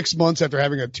like 6 months after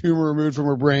having a tumor removed from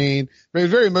her brain. I mean, it was a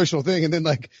very emotional thing, and then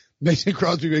like Mason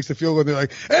Crosby makes the field goal, and they're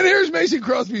like, and here's Mason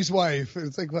Crosby's wife. And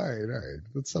it's like, all right.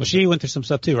 Well, she went through some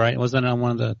stuff too, right? Was that on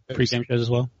one of the pregame shows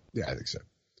as well? Yeah, I think so.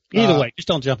 Either way, just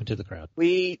don't jump into the crowd.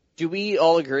 Do we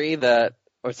all agree that,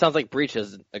 or it sounds like Breach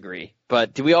doesn't agree,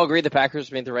 but do we all agree the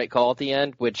Packers made the right call at the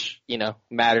end, which,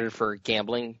 mattered for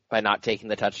gambling by not taking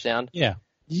the touchdown? Yeah.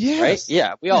 Yes. Right?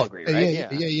 Yeah, we all agree, right? Yeah.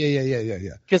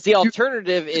 Because the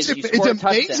alternative is you score a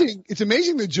touchdown. It's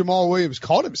amazing that Jamal Williams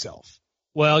caught himself.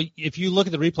 Well, if you look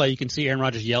at the replay, you can see Aaron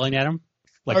Rodgers yelling at him,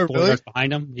 like 4 really? yards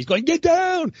behind him. He's going, "Get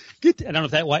down, get!" I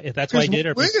don't know if that's why he did,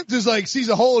 or Williams just like sees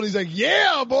a hole and he's like,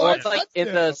 "Yeah, boy." Well, it's like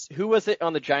in who was it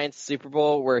on the Giants Super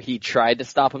Bowl where he tried to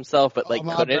stop himself but couldn't?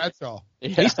 Bradshaw.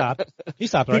 Yeah. He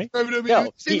stopped, right?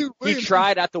 No, he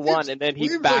tried at the one and then he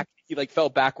fell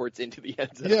backwards into the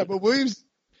end zone. Yeah, but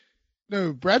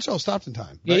Bradshaw stopped in time.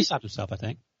 Right? Yeah, he stopped himself, I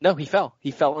think. No, he fell.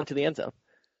 He fell into the end zone.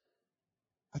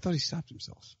 I thought he stopped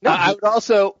himself. No, I would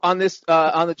also on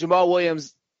the Jamal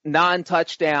Williams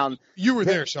non-touchdown. You were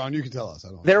there, Sean. You can tell us.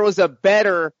 There was a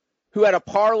bettor who had a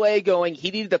parlay going. He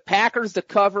needed the Packers to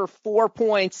cover 4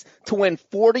 points to win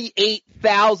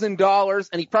 $48,000,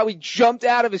 and he probably jumped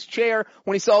out of his chair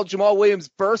when he saw Jamal Williams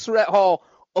burst through that hall,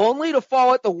 only to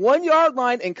fall at the 1-yard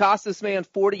line and cost this man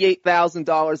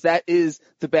 $48,000. That is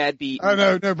the bad beat. Oh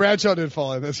no, Bradshaw did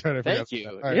fall in. That's right. Thank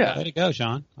you. Right. Yeah. Way to go,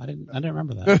 Sean. I didn't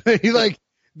remember that.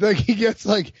 he gets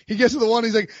to the one.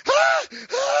 He's like,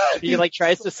 he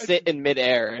tries to sit in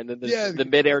midair, and then the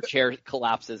midair chair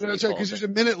collapses. That's right, because there's a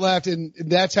minute left, and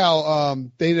that's how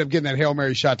they ended up getting that Hail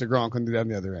Mary shot to Gronk when they're down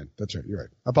the other end. That's right. You're right.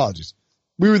 Apologies.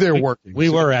 We were there working. We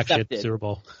were actually at the Super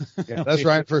Bowl. Yeah, that's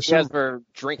right. For sure. You guys were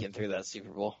drinking through that Super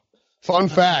Bowl. Fun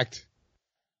fact: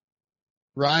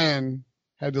 Ryan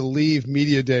had to leave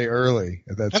media day early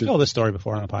at that. I've told this story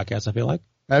before on the podcast. I feel like.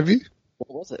 Have you?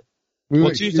 What was it?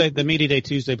 Tuesday, the media day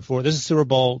Tuesday before. This is Super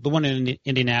Bowl, the one in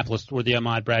Indianapolis, where the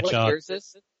Ahmad Bradshaw. What year is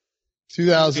this?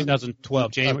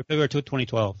 2012, January, February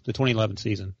 2012, the 2011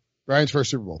 season. Ryan's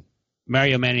first Super Bowl.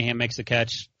 Mario Manningham makes the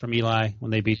catch from Eli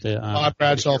when they beat the. Ahmad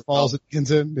Bradshaw falls at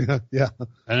ends in. Yeah.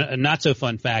 A not so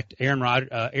fun fact: Aaron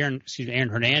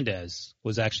Hernandez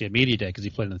was actually at media day because he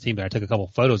played on the team there. I took a couple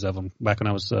of photos of him back when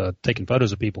I was taking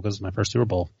photos of people because it was my first Super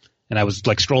Bowl, and I was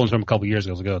scrolling through him a couple of years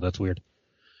ago. That's weird.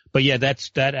 But yeah, that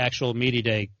actual media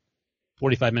day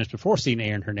 45 minutes before seeing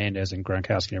Aaron Hernandez and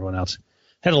Gronkowski and everyone else.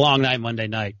 Had a long night Monday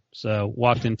night, so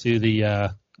walked into the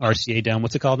RCA Dome.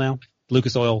 What's it called now?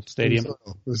 Lucas Oil Stadium.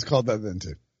 It was called that then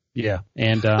too. Yeah,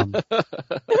 and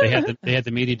they had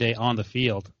the media day on the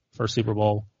field for Super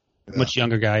Bowl. Yeah. Much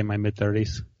younger guy in my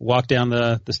mid-30s. Walked down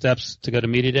the steps to go to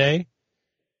media day.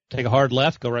 Take a hard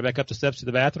left, go right back up the steps to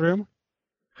the bathroom.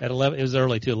 At 11, it was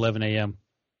early too, 11 a.m.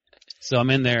 So I'm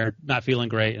in there, not feeling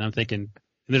great, and I'm thinking, and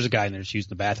there's a guy in there just using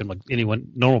the bathroom like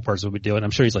anyone normal person would be doing.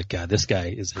 I'm sure he's like, God, this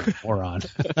guy is a moron.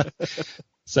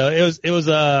 So it was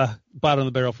bottom of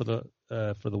the barrel for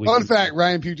the week. Fun fact: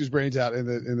 Ryan puked his brains out in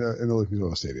the Lucas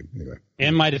Oil Stadium. Anyway,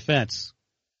 in my defense,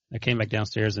 I came back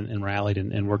downstairs and rallied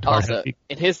and worked hard. Also,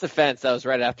 in his defense, that was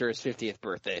right after his 50th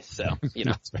birthday, so you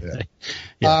know.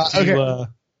 Okay.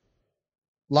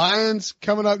 Lions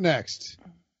coming up next.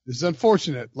 This is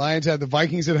unfortunate. Lions have the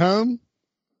Vikings at home.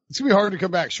 It's going to be hard to come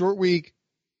back. Short week.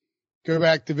 Go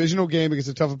back. Divisional game against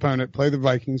a tough opponent. Play the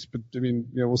Vikings. But, I mean,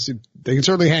 we'll see. They can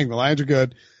certainly hang. The Lions are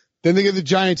good. Then they get the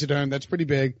Giants at home. That's pretty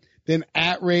big. Then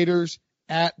at Raiders,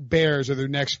 at Bears are their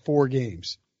next 4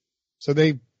 games. So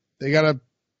they got to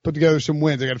put together some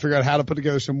wins. They got to figure out how to put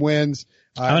together some wins.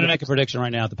 I'm going to make a prediction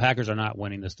right now. The Packers are not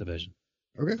winning this division.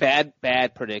 Okay.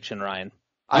 Bad prediction, Ryan.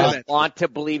 I want to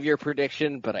believe your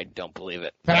prediction, but I don't believe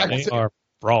it. They are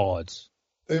frauds.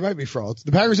 They might be frauds.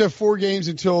 The Packers have 4 games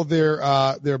until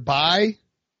their bye.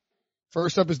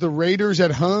 First up is the Raiders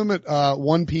at home at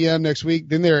 1 p.m. next week.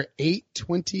 Then they're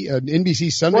 8:20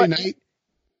 NBC Sunday night.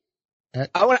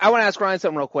 I want to ask Ryan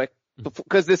something real quick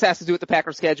because this has to do with the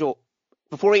Packers schedule.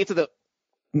 Before we get to the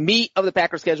meat of the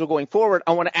Packers schedule going forward,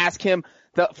 I want to ask him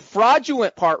the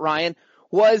fraudulent part, Ryan.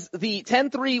 Was the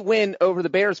 10-3 win over the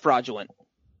Bears fraudulent?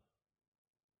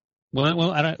 Well,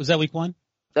 was that week 1?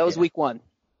 That was week 1.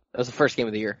 That was the first game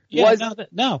of the year. Yeah,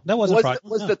 no, that wasn't fraudulent.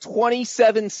 Was the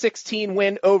 27-16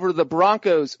 win over the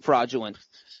Broncos fraudulent?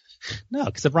 No,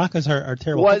 because the Broncos are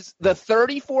terrible. Was the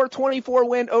 34-24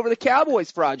 win over the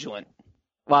Cowboys fraudulent?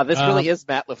 Wow, this really is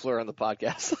Matt LaFleur on the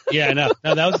podcast. Yeah, no,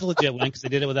 that was a legit win because they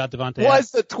did it without Devontae.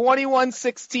 Was the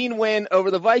 21-16 win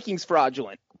over the Vikings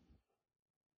fraudulent?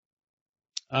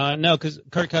 No, because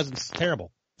Kirk Cousins is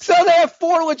terrible. So they have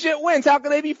 4 legit wins. How can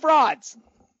they be frauds?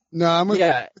 No,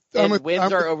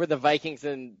 wins are over the Vikings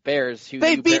and Bears.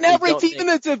 They've beaten every team in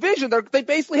the division. They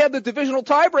basically have the divisional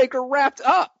tiebreaker wrapped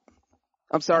up.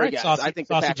 I'm sorry, guys. I think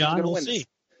the Packers are going to win this.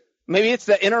 Maybe it's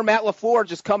the inner Matt LaFleur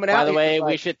just coming out. By the way,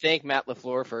 we should thank Matt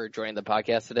LaFleur for joining the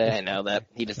podcast today. I know that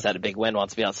he just had a big win,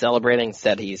 wants to be out celebrating.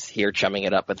 Instead, he's here chumming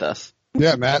it up with us.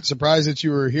 Yeah, Matt, surprised that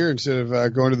you were here instead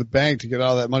of going to the bank to get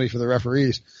all that money for the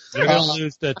referees. They're going to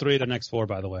lose the 3 of the next 4,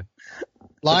 by the way.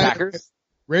 Packers?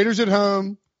 Raiders at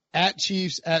home, at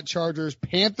Chiefs, at Chargers,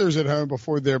 Panthers at home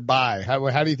before their bye.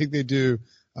 How do you think they do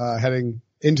heading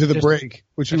into the break?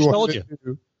 Which we told you.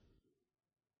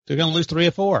 They're going to lose 3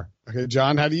 of 4. Okay,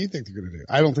 John, how do you think they're going to do?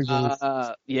 I don't think they'll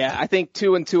lose. Yeah, I think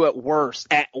 2-2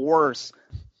 at worst.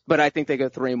 But I think they go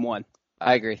 3-1.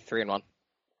 I agree, 3-1.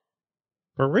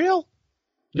 For real?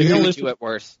 They're going to lose 2 at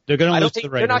worst. They're going to lose to the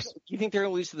Raiders. Do you think they're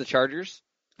going to lose to the Chargers?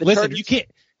 Listen, you can't.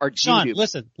 Sean,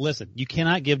 listen. You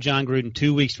cannot give John Gruden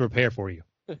 2 weeks to prepare for you.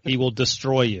 He will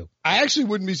destroy you. I actually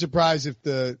wouldn't be surprised if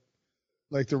the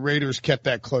Raiders kept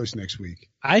that close next week.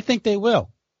 I think they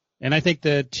will. And I think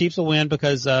the Chiefs will win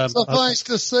because suffice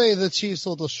to say the Chiefs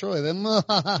will destroy them. All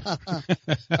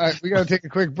right, we got to take a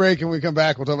quick break, and when we come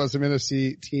back, we'll talk about some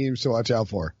NFC teams to watch out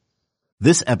for.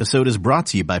 This episode is brought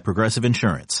to you by Progressive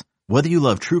Insurance. Whether you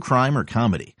love true crime or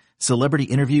comedy, celebrity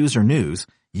interviews or news,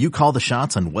 you call the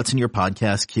shots on what's in your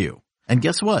podcast queue. And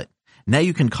guess what? Now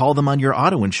you can call them on your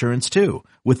auto insurance too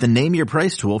with the Name Your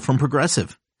Price tool from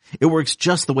Progressive. It works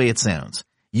just the way it sounds.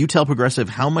 You tell Progressive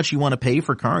how much you want to pay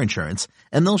for car insurance,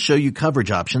 and they'll show you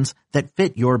coverage options that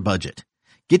fit your budget.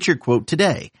 Get your quote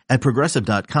today at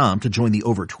Progressive.com to join the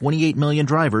over 28 million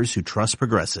drivers who trust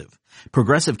Progressive.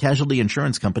 Progressive Casualty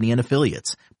Insurance Company and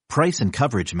Affiliates. Price and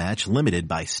coverage match limited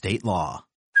by state law.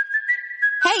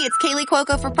 Hey, it's Kaylee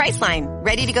Cuoco for Priceline.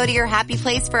 Ready to go to your happy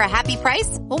place for a happy price?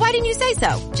 Well, why didn't you say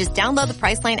so? Just download the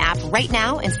Priceline app right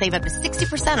now and save up to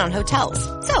 60% on hotels.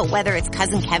 So whether it's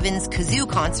Cousin Kevin's Kazoo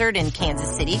Concert in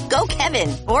Kansas City, go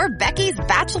Kevin, or Becky's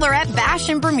Bachelorette Bash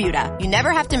in Bermuda, you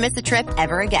never have to miss a trip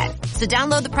ever again. So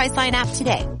download the Priceline app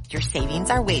today. Your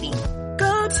savings are waiting.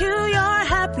 Go to your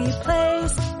happy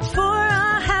place for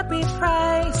a happy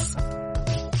price.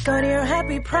 Go to your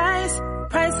happy price,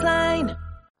 Priceline.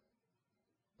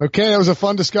 Okay, that was a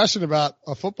fun discussion about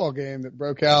a football game that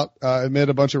broke out amid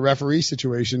a bunch of referee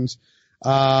situations.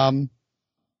 Let's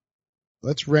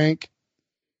rank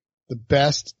the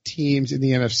best teams in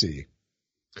the NFC.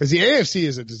 Because the AFC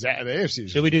is a disaster. The AFC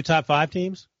is Should we do top 5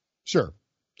 teams? Sure.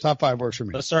 Top 5 works for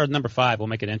me. Let's start with number 5. We'll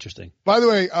make it interesting. By the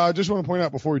way, just want to point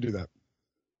out before we do that.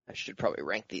 I should probably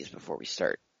rank these before we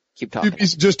start. Keep talking.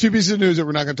 Just 2 pieces of news that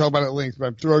we're not going to talk about at length, but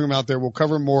I'm throwing them out there. We'll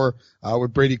cover more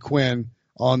with Brady Quinn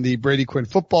on the Brady Quinn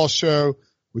Football Show,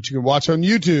 which you can watch on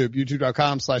YouTube,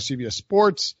 youtube.com/CBS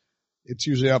Sports. It's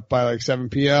usually up by like 7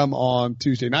 p.m. on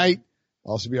Tuesday night.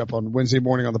 Also be up on Wednesday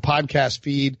morning on the podcast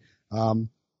feed. Cam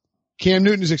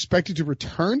Newton is expected to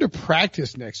return to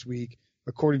practice next week,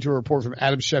 according to a report from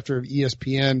Adam Schefter of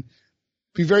ESPN.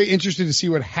 Be very interested to see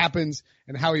what happens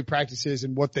and how he practices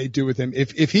and what they do with him.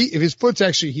 If his foot's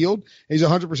actually healed, and he's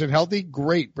 100% healthy,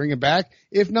 great, bring him back.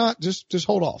 If not, just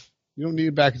hold off. You don't need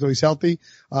him back until he's healthy.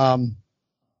 And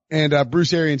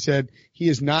Bruce Arians said he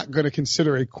is not going to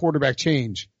consider a quarterback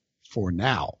change for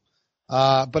now.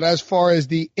 But as far as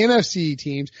the NFC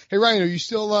teams, hey Ryan, are you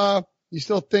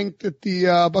still think that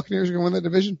the Buccaneers are going to win that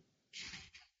division?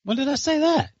 When did I say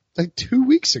that? Like 2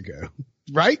 weeks ago,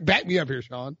 right? Back me up here,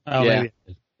 Sean. Oh, yeah. maybe.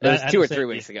 It was 2 or 3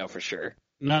 weeks ago for sure.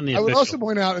 Not in the I would official. also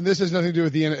point out, and this has nothing to do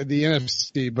with the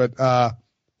NFC, but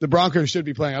the Broncos should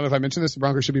be playing. I don't know if I mentioned this. The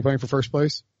Broncos should be playing for first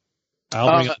place. I'll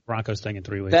bring up the Broncos thing in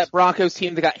 3 weeks. That Broncos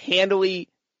team that got handily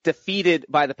defeated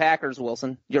by the Packers,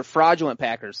 Wilson. Your fraudulent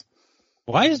Packers.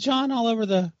 Why is John all over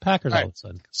the Packers all of a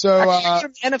sudden? So,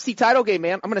 NFC title game,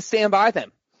 man. I'm going to stand by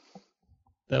them.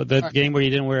 The game where you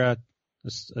didn't wear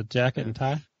a jacket and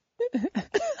tie?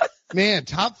 man,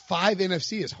 top 5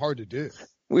 NFC is hard to do.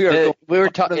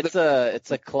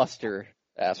 It's a cluster.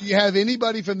 Do you have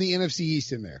anybody from the NFC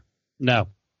East in there? No.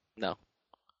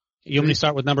 You want me to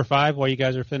start with number 5 while you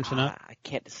guys are finishing up? I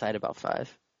can't decide about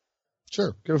 5.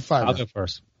 Sure, go 5. I'll go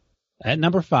first. At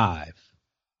number 5,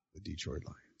 the Detroit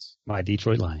Lions. My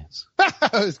Detroit Lions.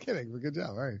 I was kidding, but good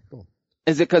job. All right, cool.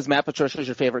 Is it because Matt Patricia is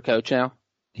your favorite coach now?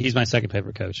 He's my second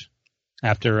favorite coach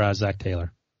after Zach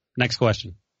Taylor. Next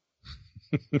question.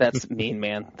 That's mean,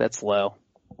 man. That's low.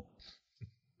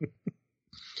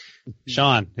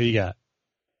 Sean, who you got?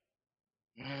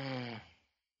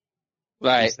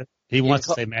 Right. He wants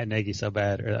to say Matt Nagy so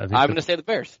bad. I'm going to say the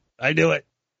Bears. I knew it.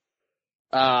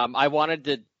 I wanted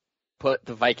to put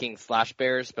the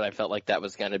Vikings/Bears, but I felt like that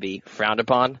was going to be frowned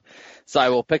upon. So I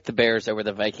will pick the Bears over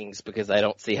the Vikings because I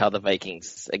don't see how the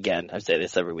Vikings, again, I say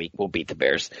this every week, will beat the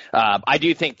Bears. I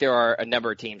do think there are a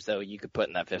number of teams, though, you could put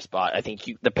in that 5th spot. I think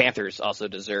the Panthers also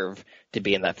deserve to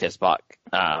be in that 5th spot.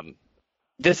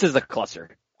 This is a cluster.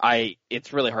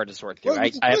 It's really hard to sort through.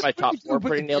 I have my top 4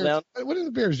 pretty nailed down. What are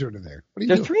the Bears doing in there?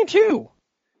 They're 3-2. What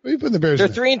are you putting the Bears They're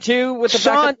in there? 3-2 with the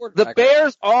Sean, backup the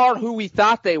Bears are who we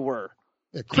thought they were.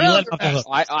 Yeah,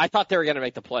 I thought they were going to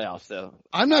make the playoffs, though.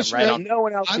 I'm not sure. Right on. No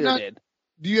one else here did.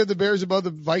 Do you have the Bears above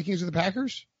the Vikings or the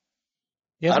Packers?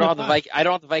 Yeah, I don't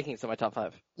have the Vikings in my top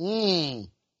 5. Me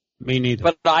neither.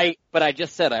 But I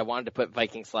just said I wanted to put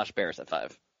Vikings/Bears at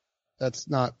 5. That's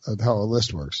not how a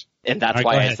list works. And that's All right,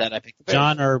 why go I ahead. said I picked the Bears.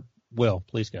 John or Will,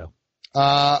 please go.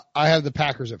 I have the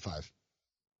Packers at 5.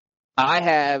 I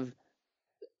have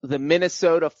the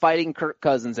Minnesota Fighting Kirk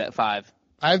Cousins at 5.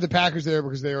 I have the Packers there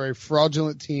because they are a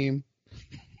fraudulent team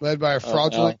led by a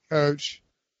fraudulent coach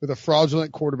with a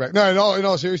fraudulent quarterback. No, in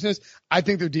all seriousness, I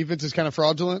think their defense is kind of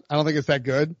fraudulent. I don't think it's that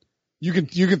good. You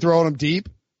can throw on them deep,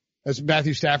 as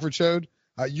Matthew Stafford showed.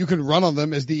 You can run on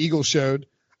them, as the Eagles showed.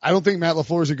 I don't think Matt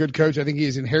LaFleur is a good coach. I think he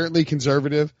is inherently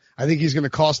conservative. I think he's going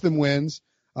to cost them wins.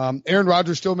 Aaron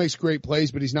Rodgers still makes great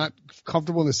plays, but he's not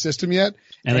comfortable in the system yet.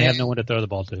 And they have no one to throw the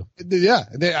ball to. Yeah.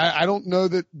 I don't know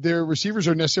that their receivers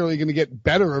are necessarily going to get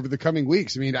better over the coming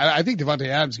weeks. I mean, I think Devontae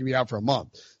Adams can be out for a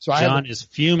month. So John is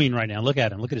fuming right now. Look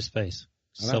at him. Look at his face.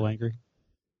 So angry.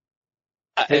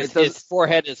 His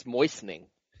forehead is moistening.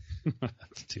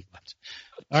 That's too much.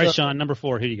 All right, Sean, number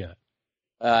 4. Who do you got?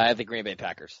 I have the Green Bay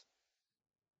Packers.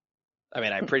 I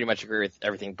mean, I pretty much agree with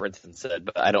everything Brinson said,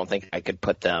 but I don't think I could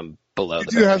put them below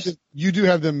the Bears. You do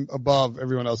have them above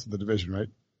everyone else in the division, right?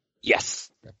 Yes.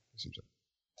 Okay.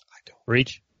 I don't.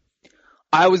 Reach.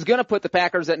 I was going to put the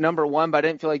Packers at number 1, but I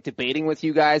didn't feel like debating with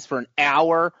you guys for an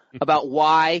hour about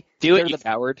why they're the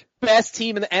coward. Best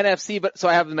team in the NFC, so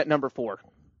I have them at number 4.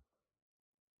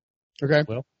 Okay.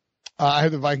 Will? I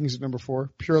have the Vikings at number 4,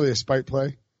 purely a spite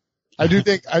play. I do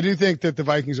think that the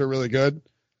Vikings are really good.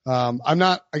 I'm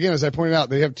not, again, as I pointed out,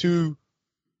 they have 2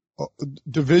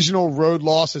 divisional road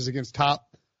losses against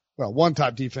one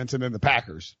top defense and then the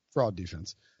Packers, fraud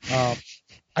defense.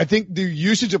 I think the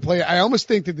usage of play, I almost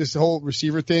think that this whole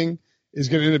receiver thing is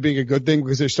going to end up being a good thing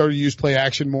because they're starting to use play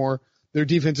action more. Their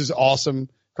defense is awesome.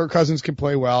 Kirk Cousins can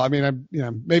play well. I mean,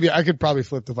 maybe I could probably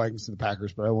flip the Vikings to the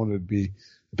Packers, but I wanted to be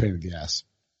a pain in the ass.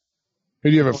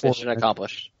 Who do you have at 4? Mission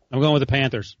accomplished. I'm going with the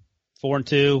Panthers.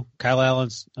 4-2. Kyle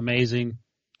Allen's amazing.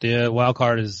 The wild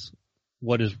card is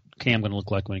what is Cam going to look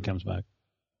like when he comes back?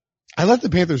 I left the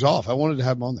Panthers off. I wanted to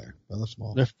have them on there. I left them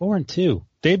off. They're 4-2.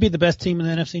 They'd be the best team in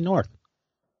the NFC North.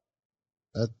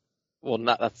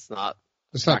 That's not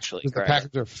actually the correct.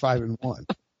 Packers are 5-1.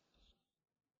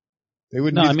 They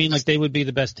wouldn't. No, I mean like they would be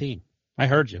the best team. I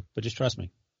heard you, but just trust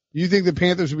me. You think the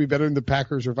Panthers would be better than the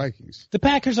Packers or Vikings? The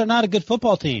Packers are not a good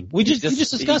football team. We just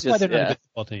discussed why they're not a good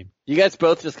football team. You guys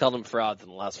both just called them frauds in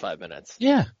the last 5 minutes.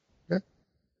 Yeah.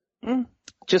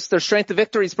 Just their strength of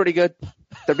victory is pretty good.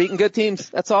 They're beating good teams.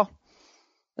 That's all.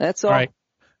 That's all. All right.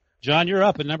 John, you're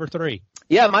up at number 3.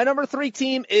 Yeah, my number 3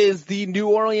 team is the New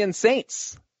Orleans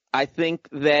Saints. I think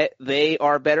that they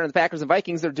are better than the Packers and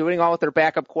Vikings. They're doing all with their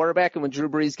backup quarterback, and when Drew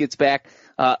Brees gets back,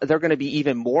 they're going to be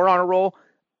even more on a roll.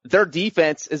 Their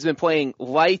defense has been playing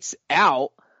lights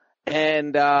out,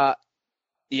 and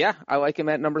yeah, I like him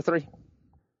at number 3.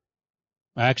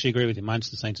 I actually agree with you.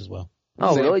 Mine's the Saints as well.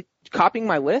 Oh, really? Copying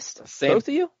my list? Same. Both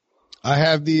of you? I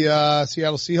have the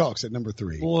Seattle Seahawks at number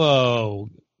 3. Whoa.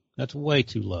 That's way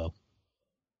too low.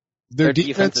 Their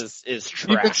defense is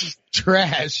trash. Defense is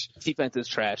trash. Defense is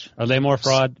trash. Are they more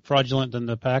fraudulent than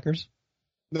the Packers?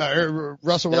 No,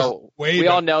 Russell Wilson. We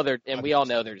all know their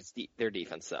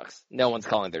defense sucks. No one's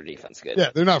calling their defense good. Yeah,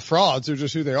 they're not frauds. They're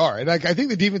just who they are. And I think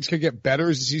the defense could get better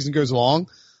as the season goes along.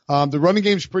 The running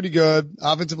game's pretty good.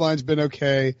 Offensive line's been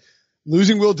okay.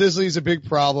 Losing Will Disley is a big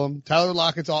problem. Tyler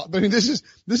Lockett's all, I mean, this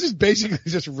is basically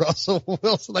just Russell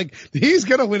Wilson. Like, he's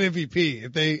gonna win MVP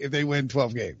if they win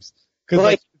 12 games.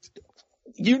 Cause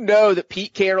you know that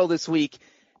Pete Carroll this week,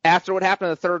 after what happened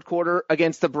in the third quarter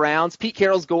against the Browns, Pete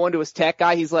Carroll's going to his tech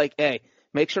guy. He's like, hey,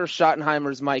 make sure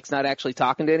Schottenheimer's mic's not actually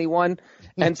talking to anyone.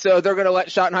 And so they're going to let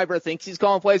Schottenheimer think he's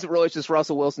calling plays, but really it's just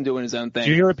Russell Wilson doing his own thing. Did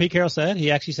you hear what Pete Carroll said?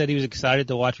 He actually said he was excited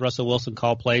to watch Russell Wilson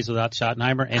call plays without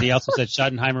Schottenheimer, and he also said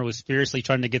Schottenheimer was furiously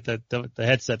trying to get the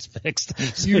headsets fixed.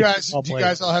 So you guys all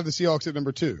have the Seahawks at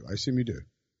number 2. I assume you do.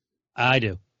 I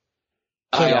do.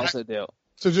 I also do.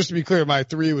 So just to be clear, my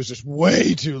 3 was just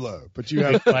way too low, but you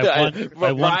have Brian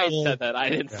said that. I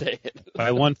didn't say it.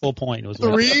 By 1 full point. It was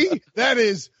 3? That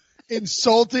is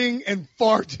insulting and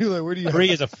far too low. Where do you have 3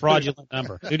 is a fraudulent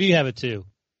number. Who do you have at 2?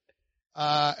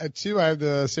 At 2, I have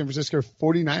the San Francisco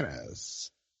 49ers.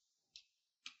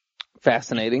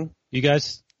 Fascinating. You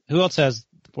guys, who else has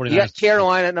the 49ers? You got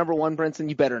Carolina at number 1, Brinson.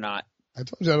 You better not. I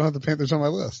told you I don't have the Panthers on my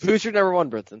list. Who's your number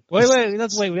 1, Brinson? Wait.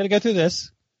 Let's wait. We got to go through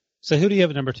this. So who do you have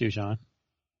at number 2, Sean?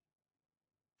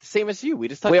 Same as you. We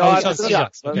just talked we all about have the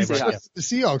Seahawks. Okay, Seahawks. The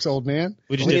Seahawks, old man.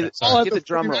 We just did that. I'll have Get the the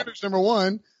drum roll. 49ers number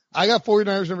 1. I got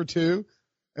 49ers number 2,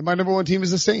 and my number 1 team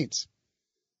is the Saints.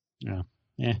 Yeah.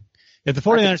 If the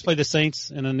 49ers played the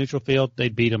Saints in a neutral field,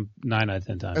 they'd beat them 9 out of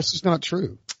 10 times. That's just not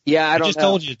true. Yeah, I just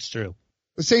told you it's true.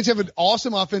 The Saints have an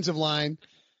awesome offensive line.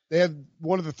 They have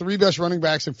one of the 3 best running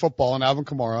backs in football in Alvin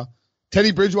Kamara.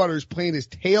 Teddy Bridgewater is playing his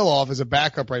tail off as a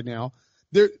backup right now.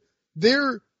 They're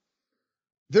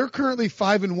currently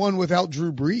 5-1 without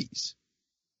Drew Brees.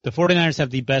 The 49ers have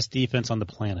the best defense on the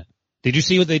planet. Did you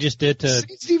see what they just did to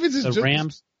the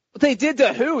Rams? They did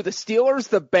to who? The Steelers,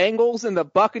 the Bengals, and the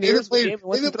Buccaneers. They played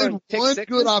one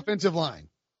good offensive line.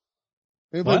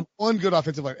 They played one good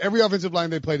offensive line. Every offensive line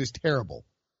they played is terrible.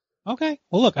 Okay.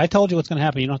 Well, look, I told you what's going to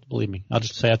happen. You don't have to believe me. I'll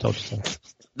just say I told you so.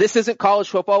 This isn't college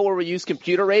football where we use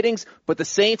computer ratings, but the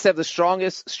Saints have the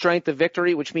strongest strength of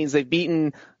victory, which means they've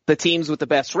beaten the teams with the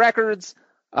best records.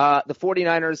 The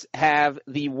 49ers have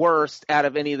the worst out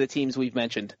of any of the teams we've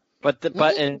mentioned. But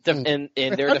in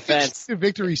their defense, the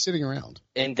victory sitting around.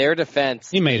 In their defense,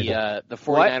 he made the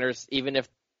 49ers, even if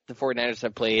the 49ers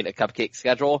have played a cupcake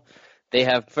schedule, they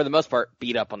have, for the most part,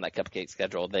 beat up on that cupcake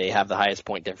schedule. They have the highest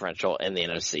point differential in the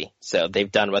NFC. So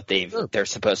they've done what they're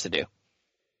supposed to do.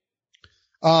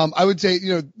 I would say,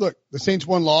 look, the Saints'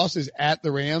 one loss is at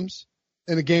the Rams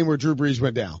in a game where Drew Brees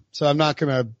went down. So I'm not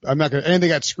gonna, and they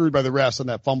got screwed by the refs on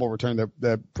that fumble return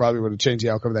that probably would have changed the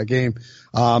outcome of that game.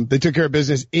 They took care of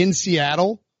business in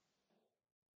Seattle.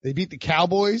 They beat the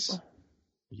Cowboys.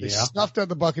 They snuffed out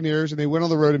the Buccaneers, and they went on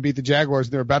the road and beat the Jaguars,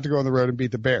 and they're about to go on the road and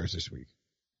beat the Bears this week.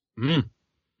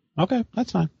 Okay,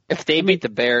 that's fine. If they beat the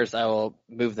Bears, I will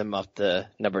move them up to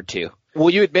number 2.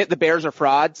 Will you admit the Bears are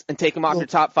frauds and take them off your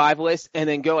top 5 list and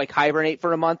then go hibernate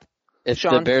for a month? If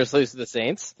the Bears lose to the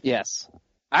Saints? Yes.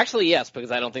 Actually, yes,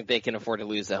 because I don't think they can afford to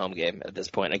lose the home game at this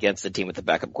point against a team with a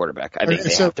backup quarterback. I think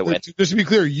they have to win. Just to be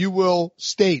clear, you will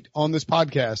state on this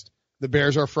podcast the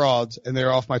Bears are frauds and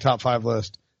they're off my top 5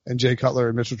 list, and Jay Cutler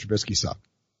and Mitchell Trubisky suck.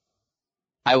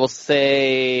 I will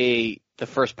say the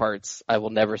first parts. I will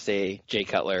never say Jay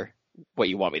Cutler what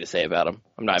you want me to say about him.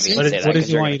 I'm not even going to say that. What does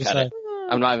he want you to say?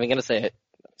 I'm not even going to say it.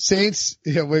 Saints.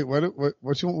 Yeah. Wait. What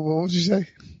would you say?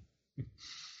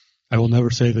 I will never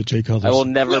say that Jay Cutler. I will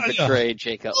never betray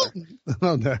Jay Cutler.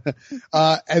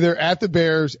 And they're at the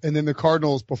Bears and then the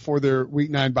Cardinals before their Week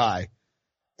 9 bye.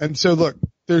 And so, look,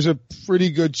 there's a pretty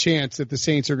good chance that the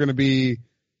Saints are going to be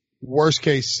worst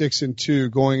case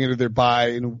 6-2 going into their bye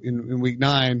in Week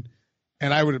 9.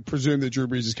 And I would presume that Drew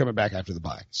Brees is coming back after the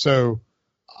bye. So,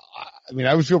 I mean,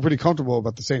 I would feel pretty comfortable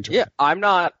about the Saints. Yeah, I'm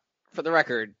not, for the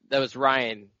record, that was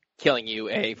Ryan killing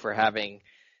you, for having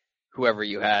whoever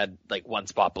you had, like, one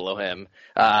spot below him.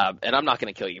 And I'm not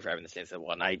going to kill you for having the Saints at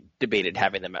 1. I debated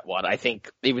having them at 1. I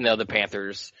think even though the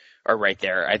Panthers are right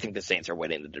there, I think the Saints are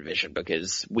winning the division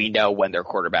because we know their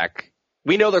quarterback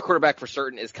for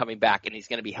certain is coming back and he's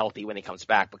going to be healthy when he comes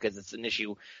back because it's an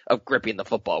issue of gripping the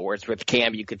football. Whereas with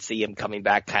Cam, you could see him coming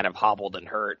back kind of hobbled and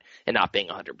hurt and not being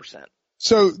 100%.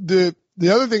 So the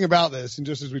other thing about this, and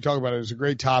just as we talk about it, is a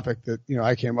great topic that,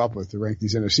 I came up with to rank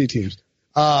these NFC teams.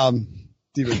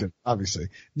 Obviously.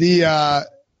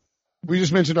 We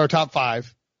just mentioned our top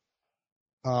 5.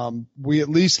 We at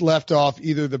least left off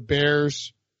either the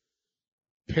Bears,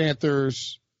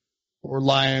 Panthers, or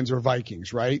Lions or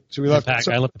Vikings, right? So we left.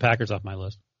 I left the Packers off my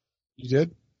list. You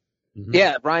did? Mm-hmm.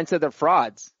 Yeah, Brian said they're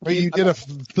frauds. Well, you did a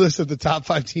list of the top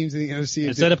 5 teams in the NFC.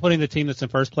 Instead of putting the team that's in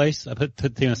first place, I put the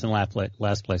team that's in last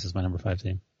place as my number 5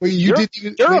 team. Well, you're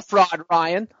a fraud,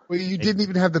 Ryan. Well, you didn't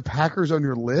even have the Packers on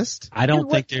your list? I don't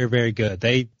think they're very good.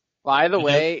 By the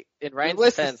way, in Ryan's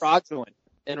defense,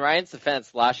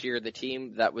 last year the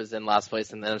team that was in last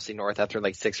place in the NFC North after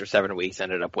like 6 or 7 weeks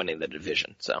ended up winning the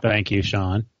division. So thank you,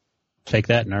 Sean. Take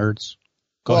that, nerds.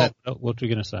 Go ahead. What were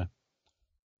you going to say?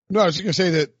 No, I was just going to say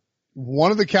that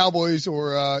one of the Cowboys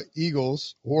or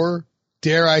Eagles, or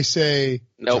dare I say...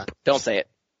 Nope, don't say it.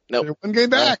 Nope. They're one game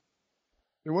back.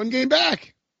 They're one game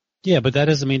back. Yeah, but that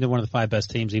doesn't mean they're one of the 5 best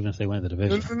teams even if they win the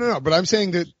division. No. But I'm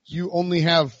saying that you only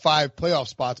have 5 playoff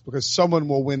spots because someone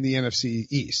will win the NFC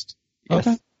East. Yes.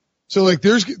 Okay. So,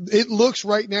 it looks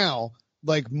right now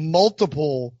like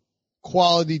multiple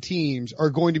quality teams are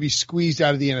going to be squeezed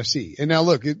out of the NFC. And now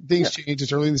look, things change.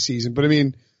 It's early in the season, but I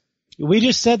mean, we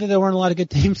just said that there weren't a lot of good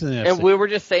teams in the NFC. And we were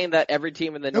just saying that every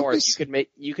team in the North,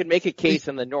 you could make a case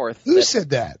in the North. Who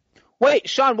said that? Wait,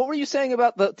 Sean, what were you saying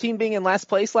about the team being in last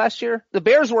place last year? The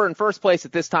Bears were in first place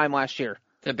at this time last year.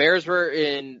 The Bears were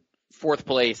in 4th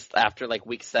place after like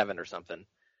week 7 or something.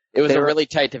 It was a really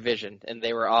tight division, and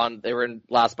they were in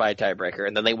last by a tiebreaker,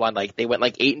 and then they went like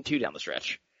 8-2 down the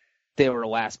stretch. They were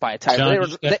last by a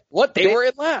tiebreaker. They were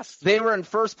in last. They were in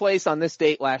first place on this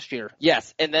date last year.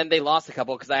 Yes, and then they lost a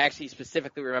couple because I actually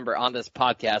specifically remember on this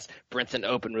podcast, Brinson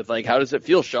opened with like, "How does it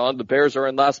feel, Sean? The Bears are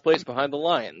in last place behind the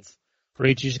Lions."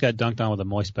 Preach, you just got dunked on with a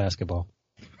moist basketball.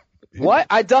 What?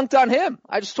 I dunked on him.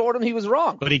 I just told him he was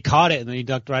wrong. But he caught it, and then he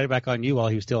dunked right back on you while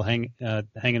he was still hanging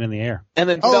in the air. And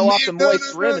then fell off the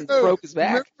moist rim and broke his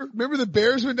back. Remember the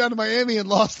Bears went down to Miami and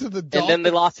lost to the Dolphins? And then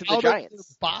they lost to the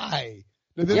Giants. Bye.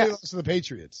 And then they lost to the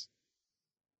Patriots.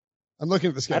 I'm looking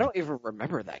at the schedule. I don't even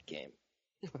remember that game.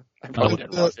 I probably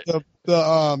didn't watch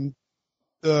it.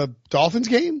 The Dolphins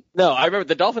game? No, I remember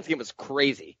the Dolphins game was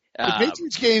crazy. The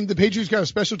Patriots game, the Patriots got a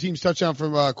special teams touchdown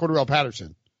from Cordarrelle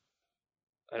Patterson.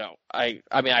 I know.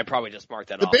 I mean, I probably just marked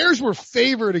that off. The Bears were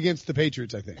favored against the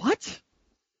Patriots, I think. What?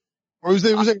 Or it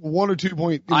was like 1 or 2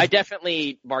 point. I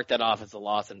definitely marked that off as a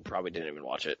loss and probably didn't even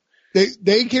watch it.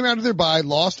 They came out of their bye,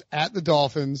 lost at the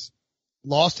Dolphins,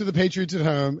 lost to the Patriots at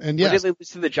home, and yes. When did they lose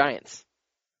to the Giants?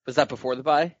 Was that before the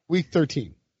bye? Week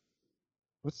 13.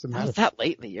 What's the matter? Was that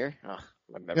late in the year? Oh,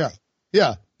 my memory.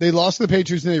 Yeah. They lost to the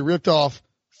Patriots and they ripped off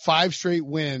 5 straight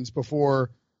wins before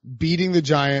beating the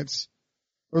Giants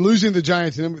or losing the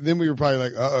Giants. And then we were probably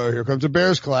like, here comes a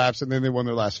Bears collapse. And then they won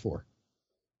their last 4.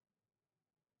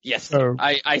 Yes. So,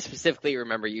 I specifically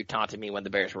remember you taunting me when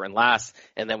the Bears were in last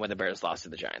and then when the Bears lost to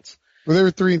the Giants. Well, they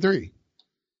were 3-3.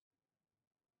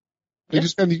 They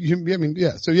just,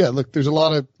 So look, there's a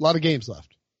lot of games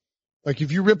left. Like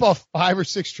if you rip off 5 or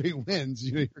 6 straight wins,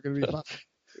 you're going to be fine.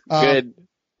 Good.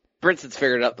 Brinson's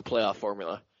figured out the playoff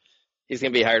formula. He's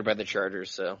going to be hired by the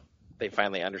Chargers, so they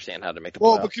finally understand how to make the playoffs.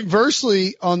 Well, but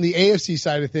conversely, on the AFC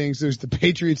side of things, there's the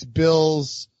Patriots,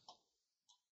 Bills,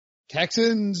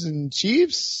 Texans, and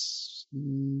Chiefs,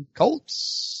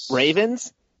 Colts,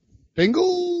 Ravens,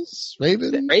 Bengals,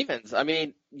 Ravens. I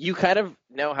mean, you kind of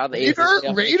know how the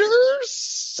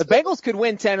Raiders. The Bengals could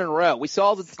win 10 in a row. We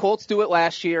saw the Colts do it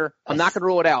last year. I'm not going to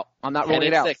rule it out. I'm not ruling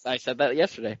it out. 6. I said that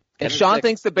yesterday. If Sean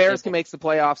thinks the Bears can make the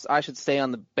playoffs, I should stay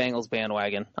on the Bengals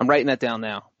bandwagon. I'm writing that down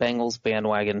now. Bengals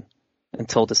bandwagon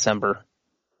until December.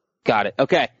 Got it.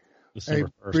 Okay. Hey,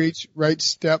 Breach, write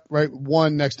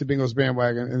 1 next to Bengals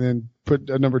bandwagon, and then put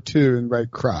a number 2 and write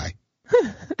cry.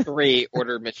 3,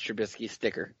 order Mitch Trubisky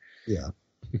sticker. Yeah.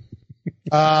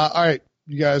 All right.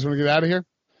 You guys want to get out of here?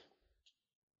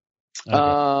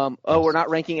 Okay. We're not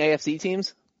ranking AFC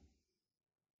teams?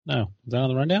 No. Is that on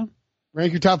the rundown?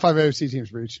 Rank your top 5 AFC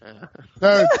teams, Breach.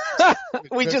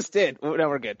 We just did. No,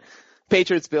 we're good.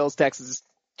 Patriots, Bills, Texas,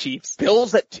 Chiefs.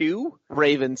 Bills at 2?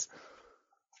 Ravens.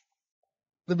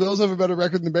 The Bills have a better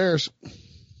record than the Bears.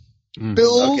 Mm.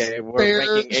 Bills, Okay, we're Bears,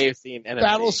 ranking AFC and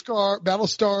NFC.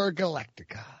 Battlestar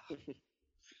Galactica.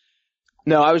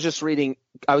 No, I was just reading.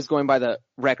 I was going by the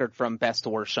record from best to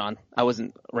worst, Sean. I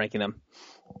wasn't ranking them.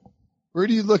 Where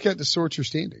do you look at to sort your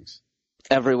standings?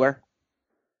 Everywhere.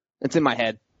 It's in my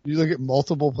head. You look at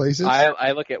multiple places?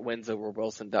 I look at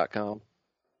winsoverwilson.com.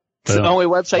 It's the only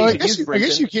website Well, you can use.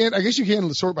 I guess you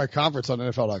can sort by conference on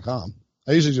NFL.com.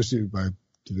 I usually just do by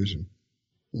division.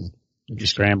 You're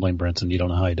scrambling, Brinson. You don't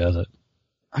know how he does it.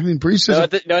 I mean, Brees You know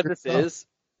says what this is?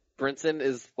 Brinson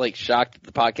is like shocked that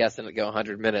the podcast didn't go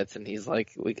 100 minutes, and he's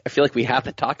like, I feel like we have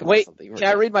to talk about something. Can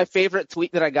I read my favorite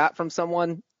tweet that I got from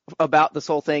someone about this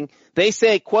whole thing? They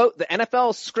say, quote, "The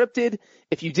NFL is scripted.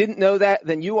 If you didn't know that,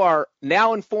 then you are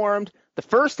now informed. The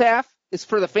first half is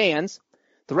for the fans.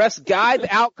 The refs guide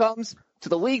the outcomes to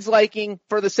the league's liking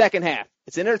for the second half.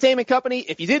 It's an entertainment company.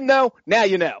 If you didn't know, now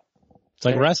you know." It's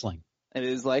like wrestling. It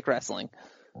is like wrestling.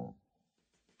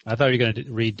 I thought you were going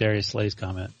to read Darius Slay's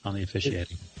comment on the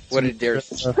officiating. What did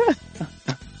Darius?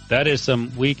 That is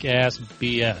some weak-ass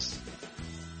BS.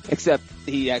 Except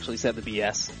he actually said the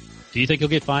BS. Do you think he'll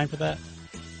get fined for that?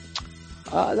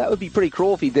 That would be pretty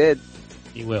cruel if he did.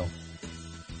 He will.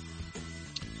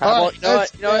 How about, Right, you know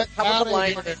let's what? How get about the outta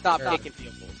Lions here. stop taking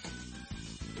field goals?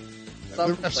 Stop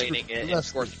The refs complaining screw- and the refs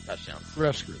score some touchdowns.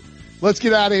 Ref group. Let's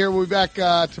get out of here. We'll be back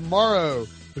tomorrow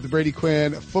with the Brady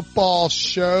Quinn football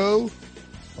show.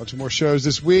 A bunch of more shows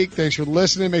this week. Thanks for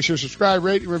listening. Make sure to subscribe,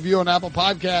 rate, and review on Apple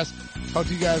Podcasts. Talk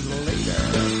to you guys later.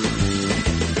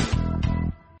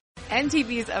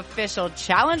 MTV's official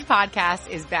Challenge podcast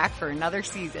is back for another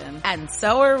season. And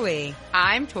so are we.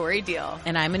 I'm Tori Deal.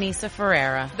 And I'm Anissa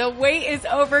Ferreira. The wait is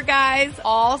over, guys.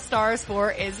 All Stars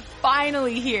 4 is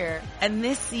finally here. And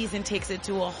this season takes it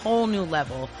to a whole new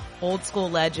level. Old school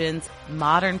legends,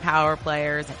 modern power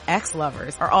players, and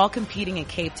ex-lovers are all competing in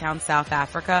Cape Town, South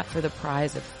Africa for the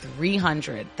prize of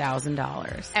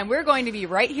 $300,000. And we're going to be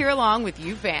right here along with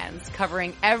you fans,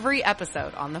 covering every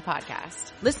episode on the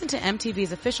podcast. Listen to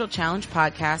MTV's official Challenge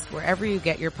podcast wherever you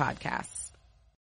get your podcasts.